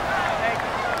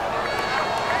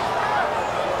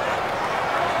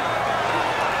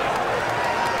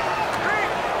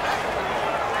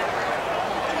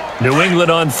 New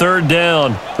England on 3rd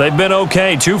down. They've been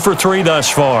okay, 2 for 3 thus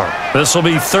far. This will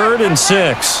be 3rd and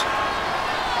 6.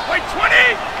 Wait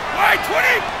 20! Wait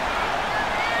 20!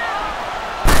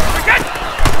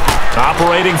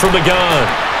 Operating from the gun,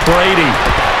 Brady.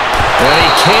 And he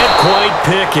can't quite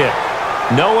pick it.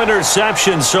 No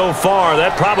interception so far.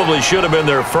 That probably should have been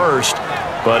their first,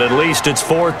 but at least it's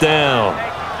 4th down.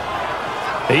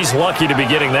 He's lucky to be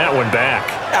getting that one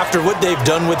back. After what they've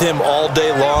done with him all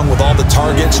day long with all the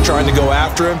targets trying to go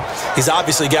after him, he's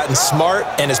obviously gotten smart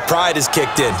and his pride has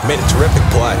kicked in. Made a terrific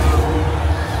play.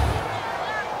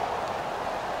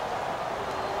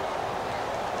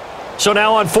 So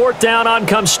now on 4th down, on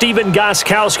comes Stephen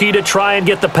Gostkowski to try and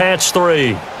get the patch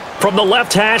 3. From the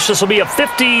left hash, this will be a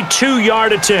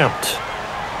 52-yard attempt.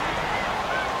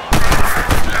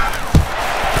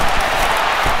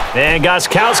 And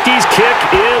Gostkowski's kick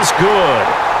is good.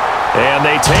 And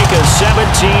they take a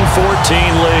 17-14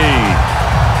 lead.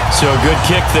 So a good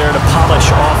kick there to polish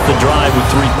off the drive with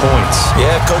 3 points.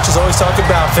 Yeah, coaches always talk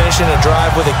about finishing a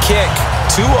drive with a kick.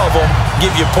 2 of them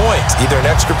give you points, either an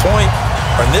extra point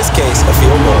or, in this case, a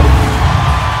field goal.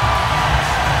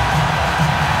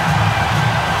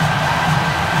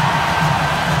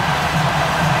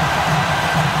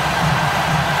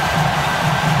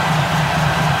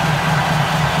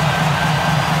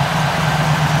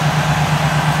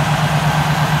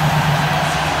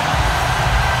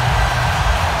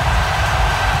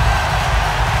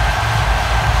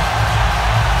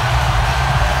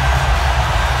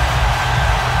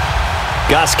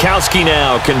 Gostkowski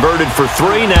now converted for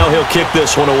 3. Now he'll kick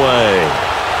this one away.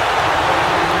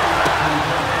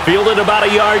 Fielded about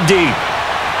a yard deep.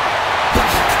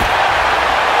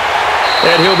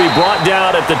 And he'll be brought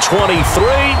down at the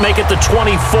 23, make it the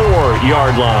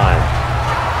 24-yard line.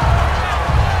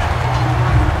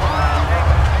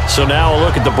 So now a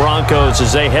look at the Broncos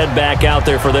as they head back out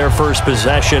there for their first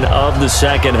possession of the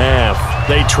second half.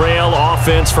 They trail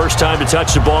offense, first time to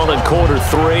touch the ball in quarter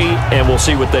 3, and we'll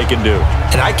see what they can do.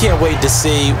 And I can't wait to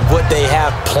see what they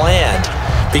have planned,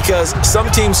 because some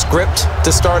teams script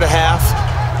to start a half.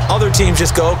 Other teams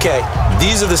just go, okay,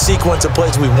 these are the sequence of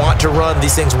plays we want to run.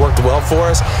 These things worked well for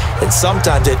us. And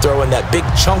sometimes they throw in that big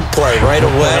chunk play right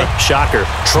away. Shocker.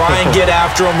 Try and get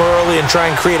after them early and try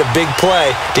and create a big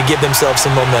play to give themselves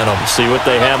some momentum. See what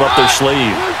they have up their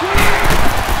sleeve.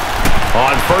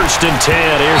 On 1st and 10,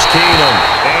 here's Keenum.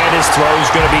 And his throw's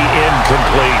going to be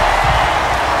incomplete.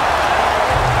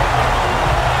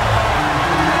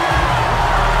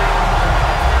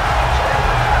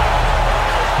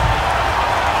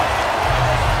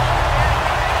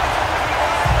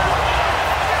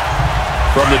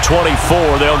 From the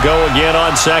 24, they'll go again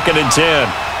on 2nd and 10.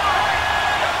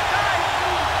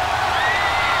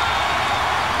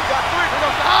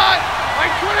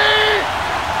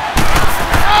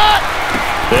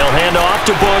 They'll hand off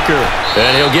to Booker,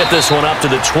 and he'll get this one up to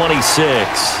the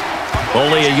 26.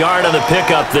 Only a yard on the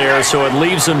pickup there, so it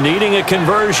leaves them needing a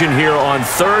conversion here on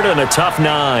 3rd and a tough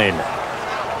 9.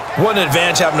 What an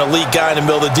advantage having an elite guy in the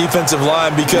middle of the defensive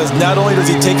line, because not only does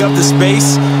he take up the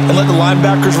space and let the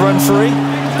linebackers run free,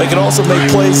 but he can also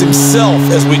make plays himself,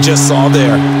 as we just saw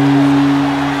there.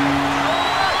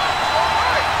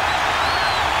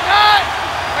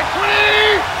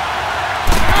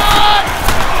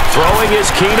 Throwing is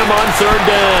Keenum on 3rd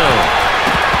down.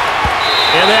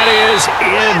 And that is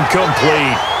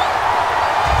incomplete.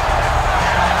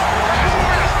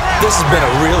 This has been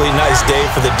a really nice day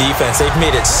for the defense. They've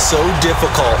made it so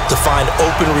difficult to find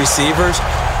open receivers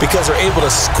because they're able to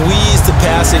squeeze the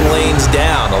passing lanes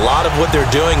down. A lot of what they're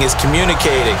doing is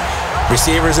communicating.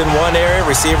 Receivers in one area,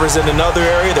 receivers in another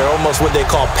area. They're almost what they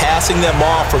call passing them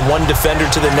off from one defender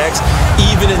to the next,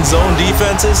 even in zone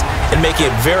defenses, and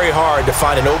making it very hard to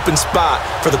find an open spot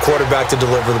for the quarterback to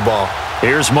deliver the ball.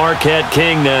 Here's Marquette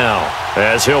King now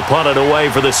as he'll punt it away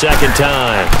for the 2nd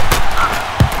time.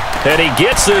 And he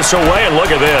gets this away, and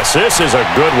look at this. This is a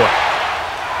good one.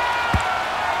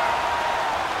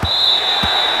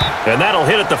 And that'll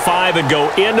hit at the 5 and go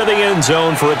into the end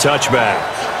zone for a touchback.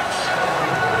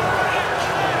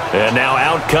 And now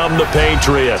out come the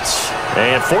Patriots.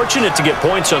 And fortunate to get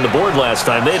points on the board last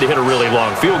time. They had to hit a really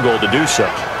long field goal to do so.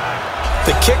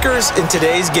 The kickers in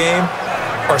today's game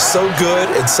are so good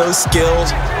and so skilled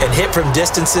and hit from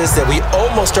distances that we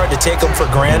almost start to take them for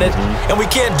granted, and we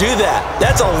can't do that.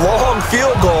 That's a long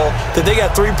field goal that they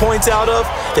got 3 points out of.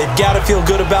 They've got to feel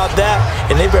good about that,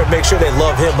 and they better make sure they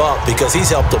love him up because he's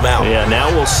helped them out. Yeah,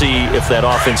 now we'll see if that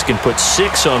offense can put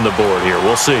 6 on the board here.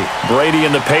 We'll see. Brady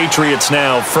and the Patriots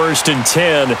now 1st and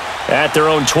 10 at their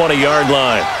own 20-yard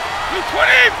line. 20!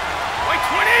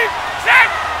 20! Set!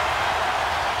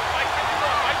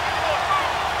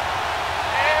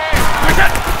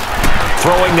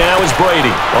 Throwing now is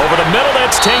Brady. Over the middle,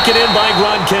 that's taken in by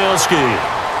Gronkowski.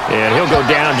 And he'll go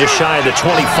down just shy of the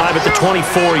 25 at the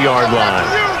 24-yard line.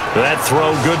 That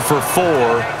throw good for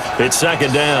 4. It's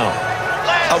 2nd down.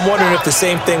 I'm wondering if the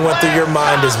same thing went through your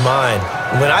mind as mine.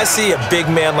 When I see a big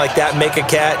man like that make a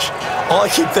catch, all I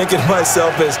keep thinking to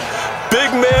myself is, big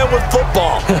man with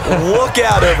football. Look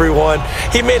out, everyone.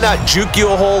 He may not juke you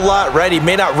a whole lot, right? He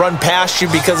may not run past you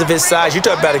because of his size. You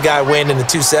talk about a guy weighing in the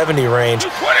 270 range.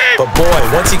 But, boy,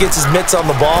 once he gets his mitts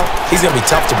on the ball, he's going to be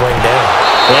tough to bring down.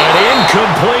 And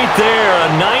incomplete there.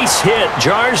 A nice hit.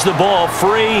 Jars the ball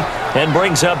free and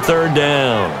brings up 3rd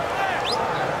down.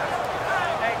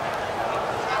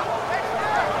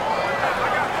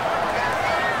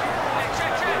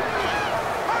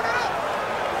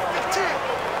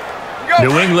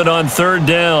 New England on third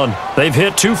down. They've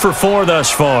hit 2 for 4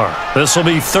 thus far. This will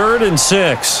be 3rd and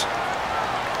 6.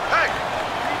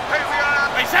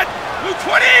 They said, blue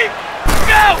 20,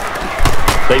 go!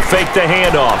 They fake the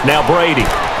handoff. Now Brady.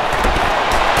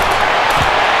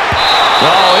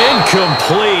 Oh,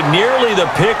 incomplete. Nearly the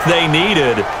pick they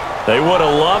needed. They would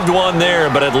have loved one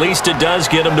there, but at least it does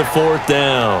get them to 4th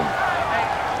down.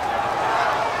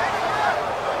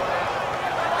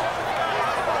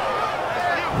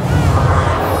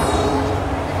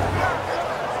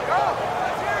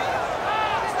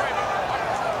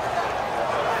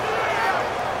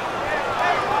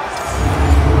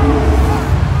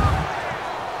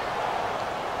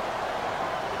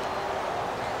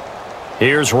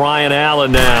 Here's Ryan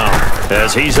Allen now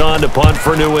as he's on to punt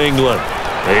for New England.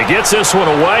 He gets this one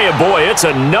away, and boy, it's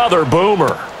another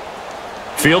boomer.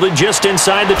 Fielded just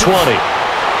inside the 20. 12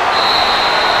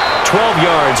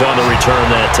 yards on the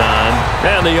return that time,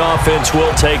 and the offense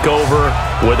will take over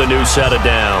with a new set of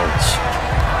downs.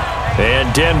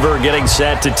 And Denver getting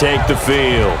set to take the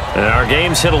field. And our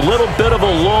game's hit a little bit of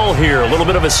a lull here, a little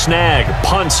bit of a snag.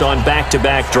 Punts on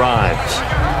back-to-back drives.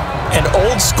 And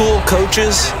old-school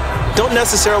coaches don't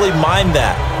necessarily mind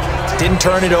that. Didn't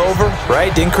turn it over, right?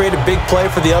 Didn't create a big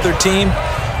play for the other team.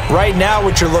 Right now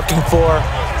what you're looking for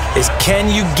is,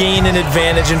 can you gain an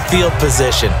advantage in field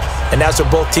position? And that's what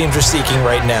both teams are seeking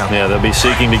right now. Yeah, they'll be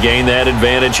seeking to gain that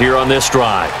advantage here on this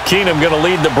drive. Keenum going to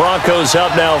lead the Broncos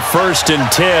up now 1st and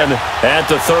 10 at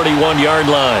the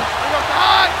 31-yard line.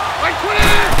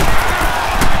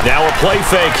 Now a play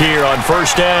fake here on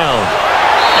 1st down.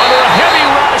 Under a heavy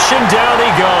rush, and down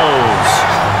he goes.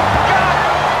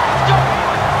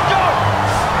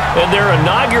 And their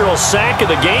inaugural sack of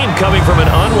the game coming from an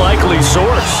unlikely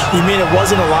source. You mean it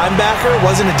wasn't a linebacker? It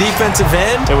wasn't a defensive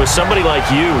end? It was somebody like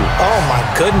you. Oh, my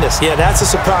goodness. Yeah, that's a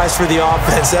surprise for the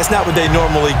offense. That's not what they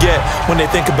normally get when they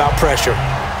think about pressure.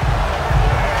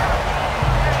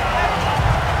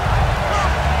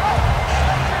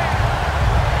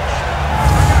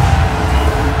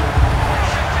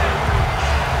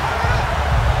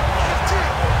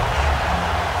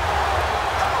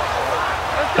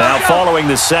 Now following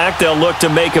the sack, they'll look to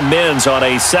make amends on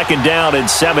a 2nd down and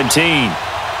 17.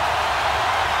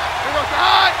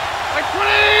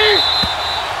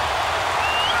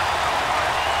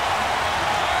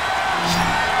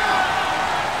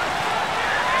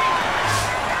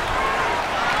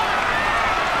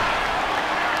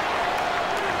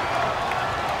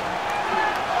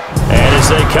 And as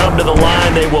they come to the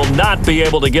line, they will not be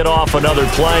able to get off another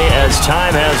play as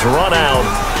time has run out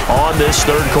on this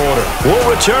 3rd quarter. We'll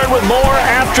return with more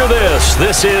after this.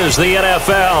 This is the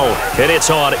NFL, and it's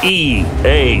on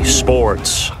EA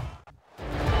Sports.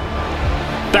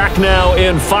 Back now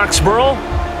in Foxborough.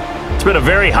 It's been a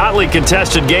very hotly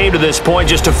contested game to this point.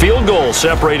 Just a field goal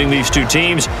separating these two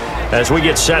teams as we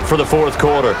get set for the 4th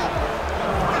quarter.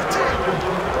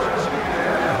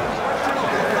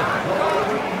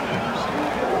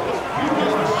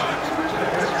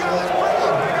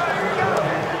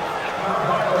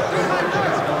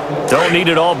 Don't need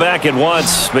it all back at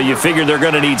once, but you figure they're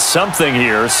going to need something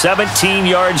here. 17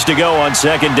 yards to go on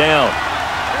 2nd down.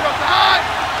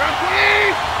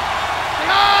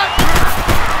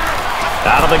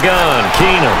 Out of the gun,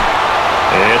 Keenum.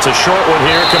 It's a short one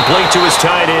here, complete to his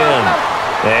tight end.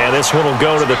 And this one will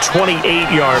go to the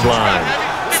 28-yard line.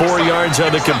 4 yards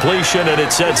on the completion, and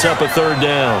it sets up a 3rd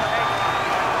down.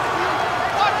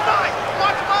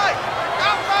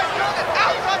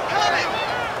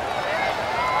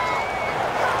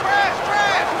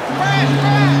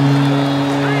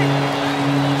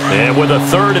 And with a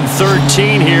 3rd and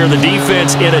 13 here, the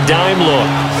defense in a dime look.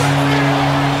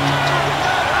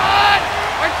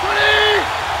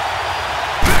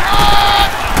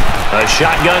 A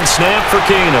shotgun snap for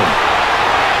Keenum.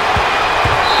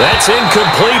 That's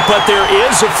incomplete, but there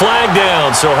is a flag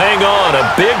down, so hang on.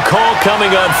 A big call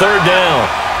coming on 3rd down.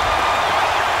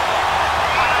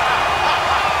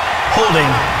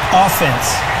 Holding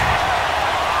offense.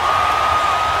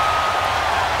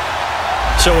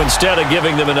 So instead of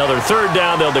giving them another 3rd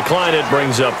down, they'll decline it,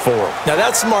 brings up 4. Now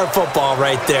that's smart football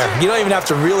right there. You don't even have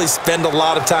to really spend a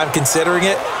lot of time considering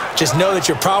it. Just know that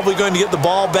you're probably going to get the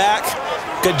ball back.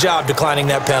 Good job declining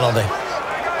that penalty.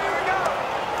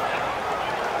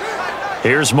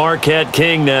 Here's Marquette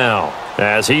King now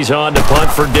as he's on to punt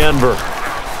for Denver.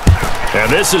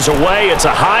 And this is away. It's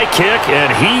a high kick,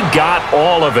 and he got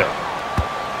all of it.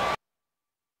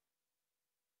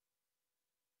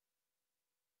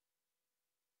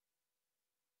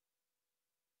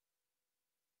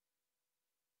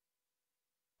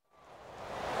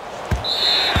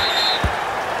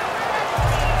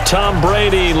 Tom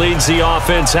Brady leads the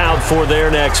offense out for their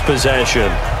next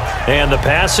possession. And the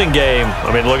passing game,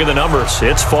 I mean, look at the numbers.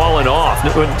 It's fallen off.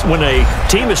 When a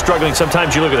team is struggling,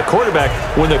 sometimes you look at the quarterback.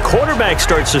 When the quarterback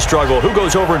starts to struggle, who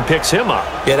goes over and picks him up?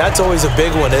 Yeah, that's always a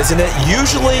big one, isn't it?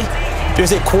 Usually,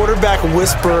 there's a quarterback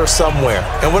whisperer somewhere.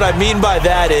 And what I mean by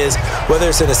that is, whether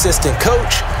it's an assistant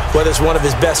coach, whether it's one of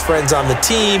his best friends on the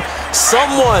team,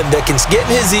 someone that can get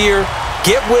in his ear,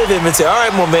 get with him and say, all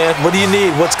right, my man, what do you need?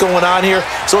 What's going on here?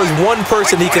 So there's one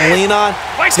person he can lean on.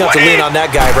 He's going to have to lean on that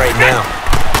guy right now.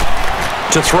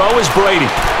 To throw is Brady.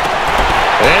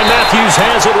 And Matthews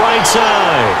has it right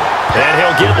side. And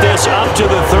he'll get this up to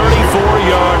the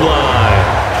 34-yard line.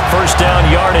 First down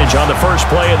yardage on the first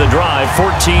play of the drive,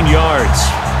 14 yards.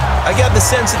 I got the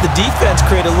sense that the defense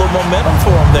created a little momentum for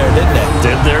them there, didn't it?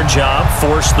 Did their job,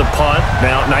 forced the punt.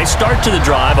 Now, nice start to the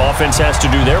drive. Offense has to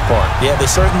do their part. Yeah, they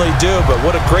certainly do, but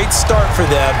what a great start for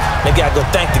them. They got to go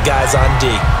thank the guys on D.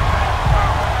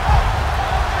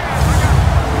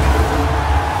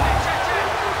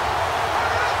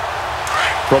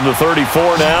 From the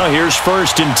 34 now, here's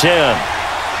 1st and 10.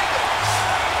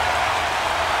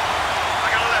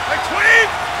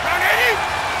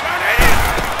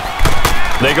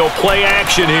 They go play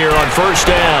action here on 1st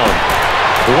down.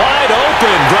 Wide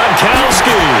open,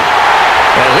 Gronkowski.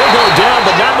 And he'll go down,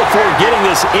 but not before getting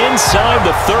this inside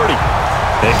the 30.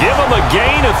 And give him a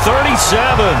gain of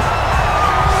 37.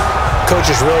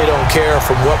 Coaches really don't care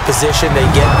from what position they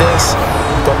get this,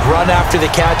 but run after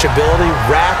the catch ability,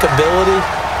 rack ability,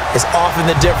 is often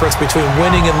the difference between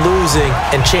winning and losing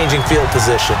and changing field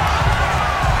position.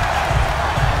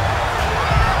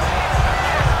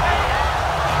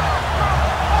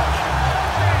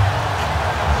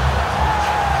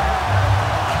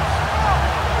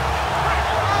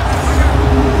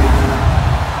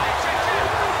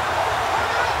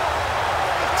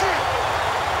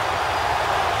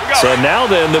 So now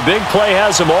then, the big play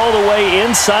has him all the way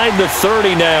inside the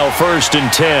 30 now, 1st and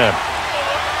 10.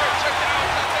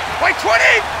 Wait 20!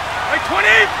 Wait 20!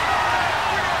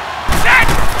 Set!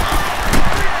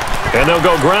 And they'll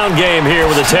go ground game here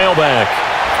with a tailback.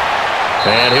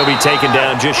 And he'll be taken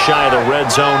down just shy of the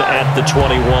red zone at the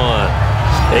 21.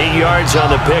 8 yards on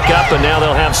the pickup, and now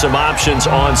they'll have some options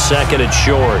on 2nd and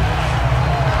short.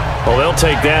 Well, they'll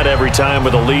take that every time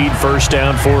with a lead, 1st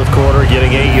down, 4th quarter,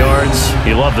 getting 8 yards.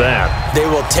 You love that. They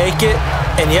will take it,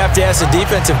 and you have to ask the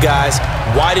defensive guys,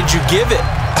 why did you give it?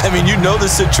 I mean, you know the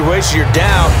situation. You're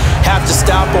down, have to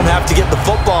stop them, have to get the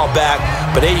football back,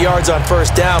 but 8 yards on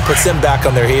 1st down puts them back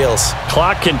on their heels.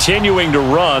 Clock continuing to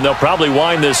run. They'll probably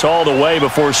wind this all the way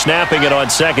before snapping it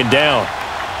on 2nd down.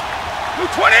 20!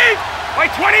 Wait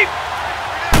 20!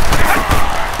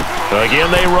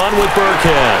 Again, they run with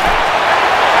Burkhead.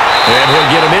 And he'll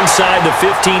get him inside the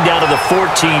 15 down to the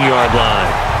 14-yard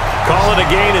line. Call it a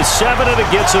gain of 7, and it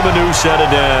gets him a new set of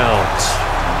downs.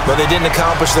 But they didn't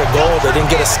accomplish their goal. They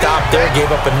didn't get a stop there, gave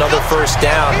up another 1st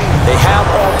down. They have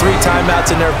all 3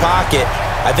 timeouts in their pocket.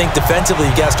 I think defensively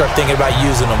you got to start thinking about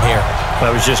using them here.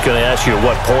 I was just going to ask you at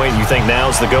what point you think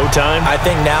now's the go time? I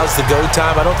think now's the go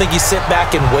time. I don't think you sit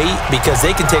back and wait because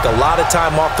they can take a lot of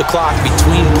time off the clock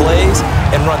between plays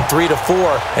and run 3 to 4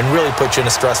 and really put you in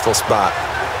a stressful spot.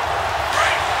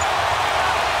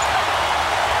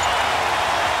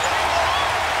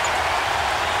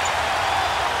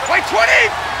 Wait 20!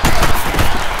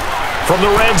 From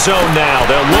the red zone now,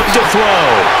 they'll look to throw.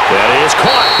 That is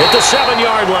caught at the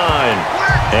 7-yard line.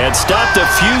 And stopped a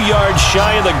few yards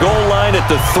shy of the goal line at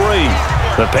the 3.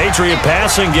 The Patriot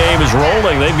passing game is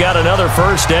rolling. They've got another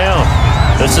 1st down.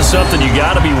 This is something you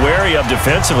got to be wary of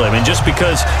defensively. I mean, just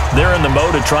because they're in the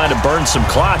mode of trying to burn some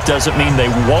clock doesn't mean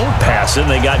they won't pass it,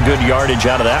 and they got good yardage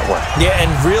out of that one. Yeah, and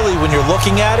really, when you're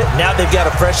looking at it, now they've got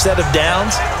a fresh set of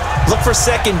downs. Look for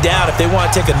 2nd down. If they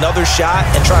want to take another shot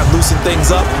and try and loosen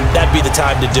things up, that'd be the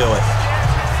time to do it.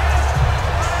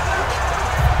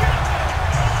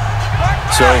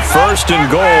 So 1st and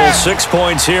goal, 6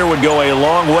 points here would go a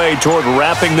long way toward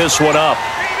wrapping this one up.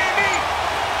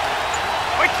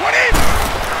 Wait 20!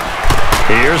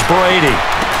 Here's Brady.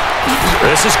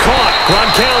 This is caught.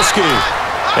 Gronkowski.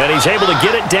 And he's able to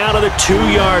get it down to the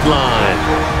 2-yard line.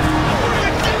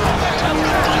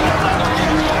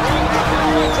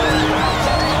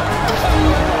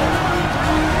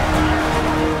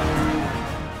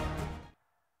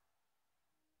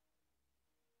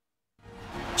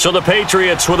 So the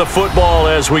Patriots with a football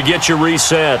as we get you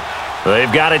reset.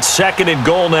 They've got it 2nd and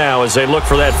goal now as they look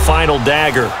for that final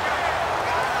dagger.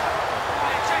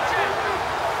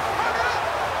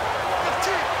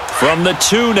 From the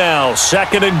 2 now,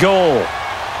 2nd and goal.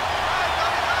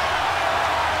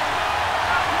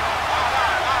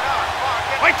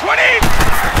 Wait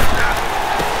 20!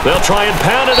 They'll try and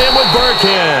pound it in with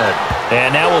Burkhead.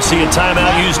 And now we'll see a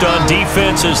timeout used on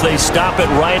defense as they stop it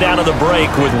right out of the break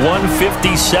with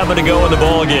 1:57 to go in the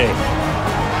ballgame.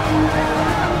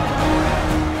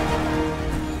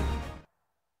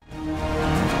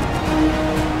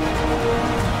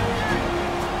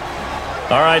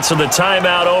 All right, so the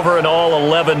timeout over and all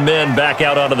 11 men back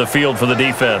out onto the field for the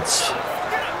defense.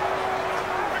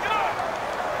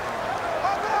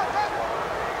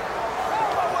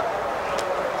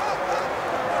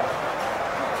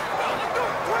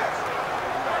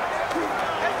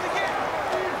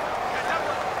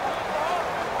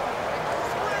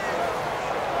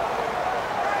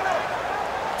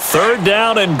 Third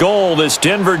down and goal. This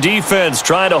Denver defense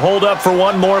trying to hold up for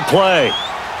one more play.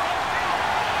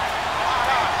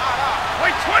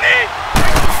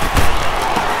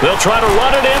 They'll try to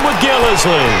run it in with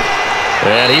Gillislee.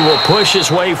 And he will push his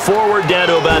way forward down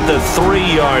to about the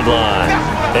 3-yard line.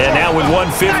 And now with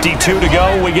 1:52 to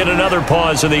go, we get another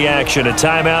pause in the action. A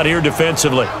timeout here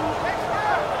defensively.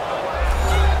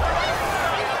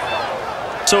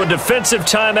 So a defensive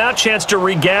timeout, chance to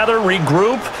regather,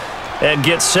 regroup, and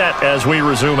get set as we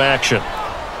resume action.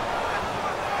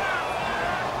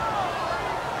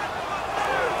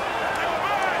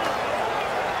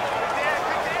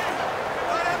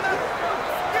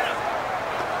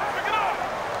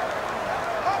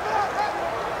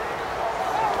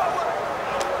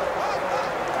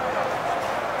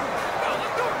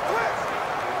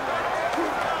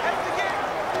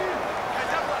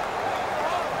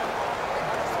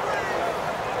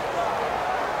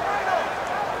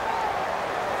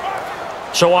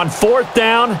 So on fourth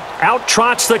down, out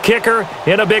trots the kicker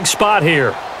in a big spot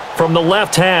here. From the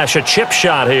left hash, a chip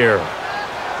shot here.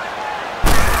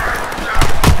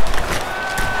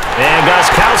 And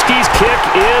Gostkowski's kick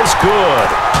is good.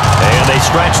 And they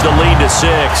stretch the lead to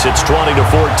 6. It's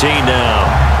 20-14 now.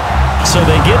 So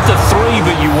they get the 3,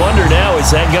 but you wonder now,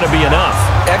 is that going to be enough?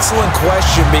 Excellent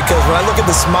question, because when I look at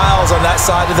the smiles on that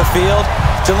side of the field,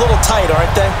 they're a little tight,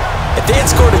 aren't they? If they had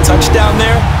scored a touchdown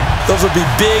there, those would be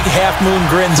big half-moon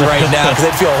grins right now because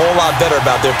they'd feel a whole lot better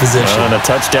about their position. And a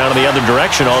touchdown in the other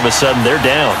direction, all of a sudden they're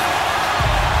down.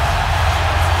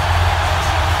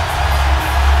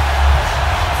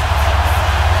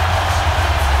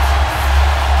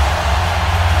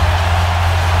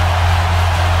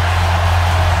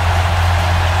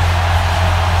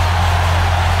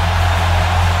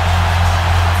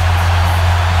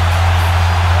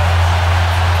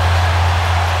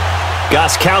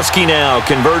 Gostkowski now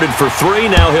converted for 3.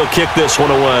 Now he'll kick this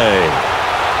one away.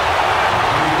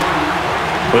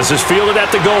 This is fielded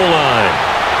at the goal line.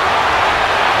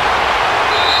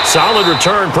 Solid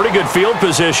return, pretty good field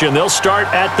position. They'll start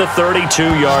at the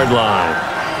 32-yard line.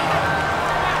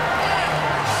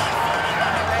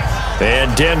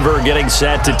 And Denver getting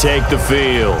set to take the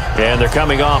field. And they're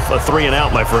coming off a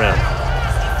 3-and-out, my friend.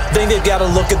 I think they've got to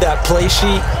look at that play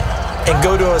sheet and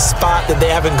go to a spot that they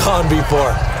haven't gone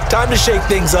before. Time to shake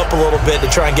things up a little bit to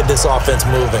try and get this offense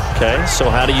moving. Okay, so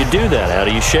how do you do that? How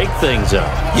do you shake things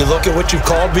up? You look at what you've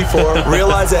called before,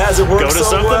 realize it hasn't worked Go to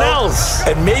so something well, else.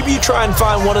 and maybe you try and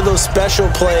find one of those special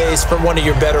plays from one of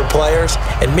your better players,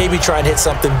 and maybe try and hit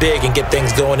something big and get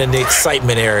things going in the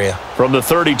excitement area. From the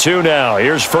 32 now,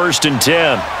 here's 1st and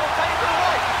 10.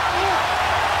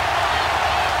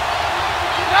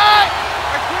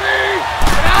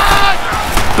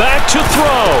 Back to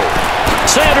throw.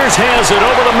 Sanders has it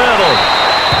over the middle.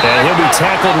 And he'll be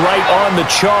tackled right on the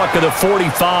chalk of the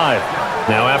 45.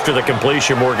 Now after the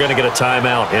completion, we're going to get a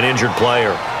timeout, an injured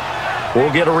player.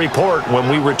 We'll get a report when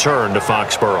we return to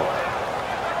Foxborough.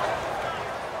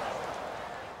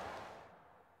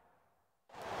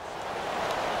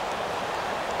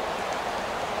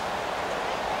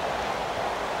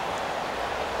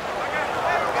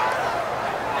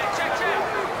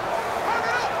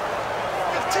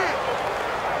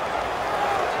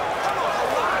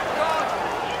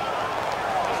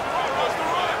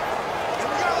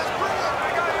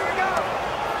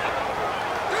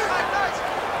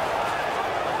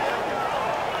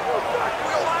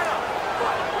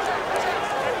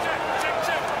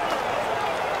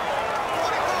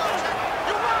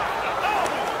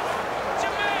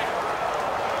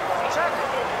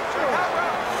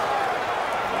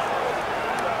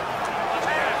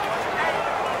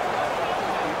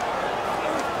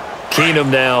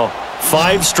 Keenum now,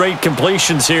 5 straight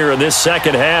completions here in this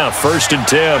second half. 1st and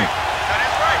 10.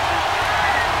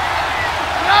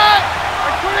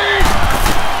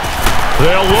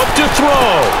 They'll look to throw.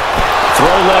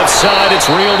 Throw left side. It's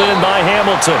reeled in by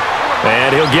Hamilton.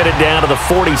 And he'll get it down to the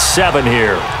 47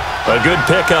 here. A good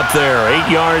pickup there. 8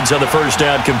 yards on the first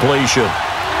down completion.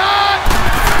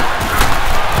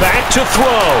 to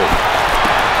throw.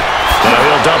 Now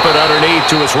he'll dump it underneath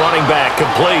to his running back,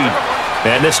 complete.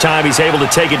 And this time he's able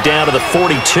to take it down to the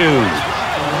 42.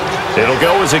 It'll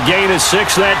go as a gain of 6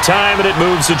 that time, and it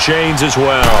moves the chains as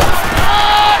well.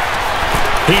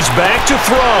 He's back to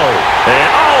throw. And,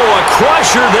 oh, a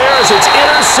crusher there as it's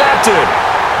intercepted.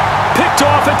 Picked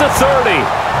off at the 30.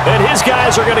 And his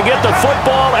guys are going to get the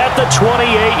football at the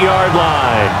 28-yard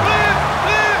line.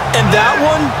 And that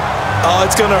one, oh,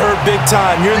 it's going to hurt big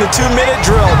time. You're in the 2-minute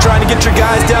drill trying to get your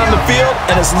guys down the field,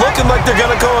 and it's looking like they're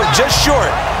going to go up just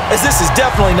short, as this is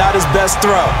definitely not his best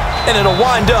throw. And it'll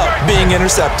wind up being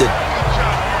intercepted.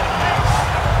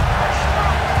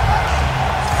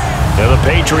 And the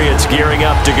Patriots gearing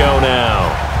up to go now.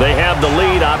 They have the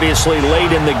lead, obviously,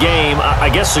 late in the game. I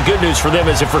guess the good news for them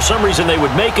is if for some reason they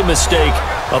would make a mistake,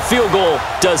 a field goal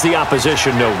does the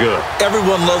opposition no good.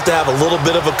 Everyone loves to have a little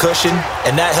bit of a cushion,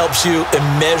 and that helps you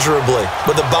immeasurably.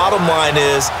 But the bottom line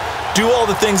is, do all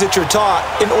the things that you're taught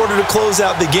in order to close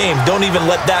out the game. Don't even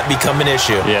let that become an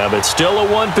issue. Yeah, but still a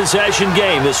one-possession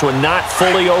game. This one not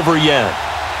fully over yet.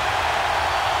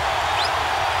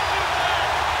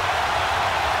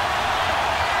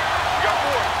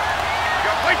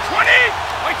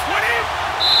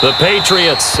 The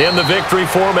Patriots in the victory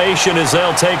formation as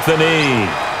they'll take the knee.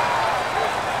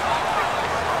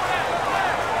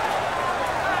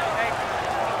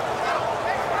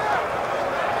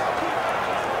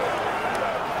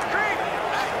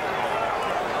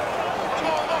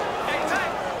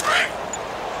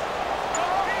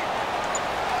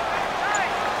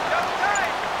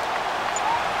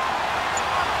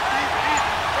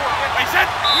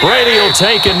 Brady will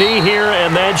take a knee here,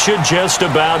 and that should just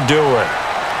about do it.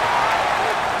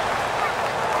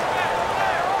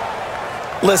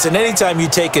 Listen, anytime you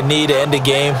take a knee to end a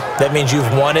game, that means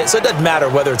you've won it. So it doesn't matter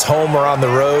whether it's home or on the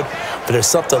road, but there's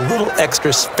something a little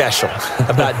extra special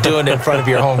about doing it in front of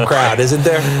your home crowd, isn't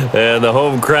there? And the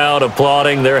home crowd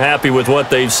applauding. They're happy with what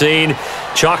they've seen.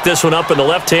 Chalk this one up in the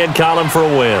left-hand column for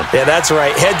a win. Yeah, that's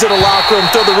right. Head to the locker room,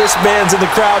 throw the wristbands in the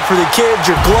crowd for the kids,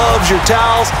 your gloves, your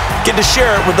towels. Get to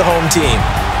share it with the home team.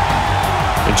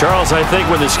 And, Charles, I think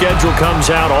when the schedule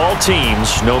comes out, all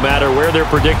teams, no matter where they're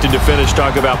predicted to finish,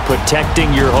 talk about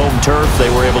protecting your home turf. They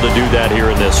were able to do that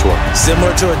here in this one.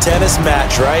 Similar to a tennis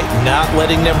match, right? Not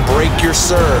letting them break your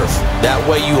serve. That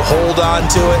way you hold on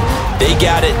to it. They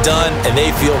got it done, and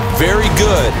they feel very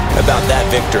good about that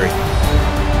victory.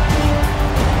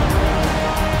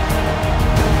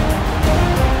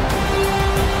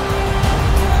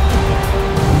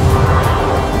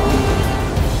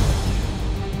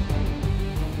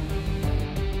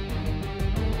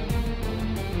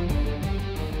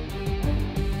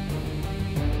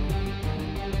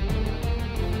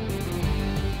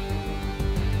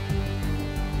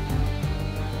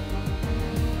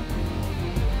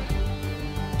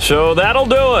 So that'll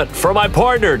do it. For my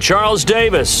partner, Charles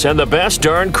Davis, and the best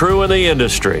darn crew in the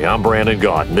industry, I'm Brandon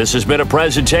Gaudin. This has been a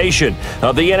presentation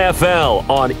of the NFL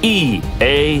on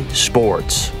EA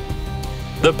Sports.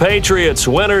 The Patriots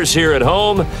winners here at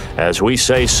home as we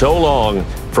say so long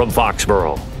from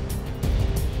Foxborough.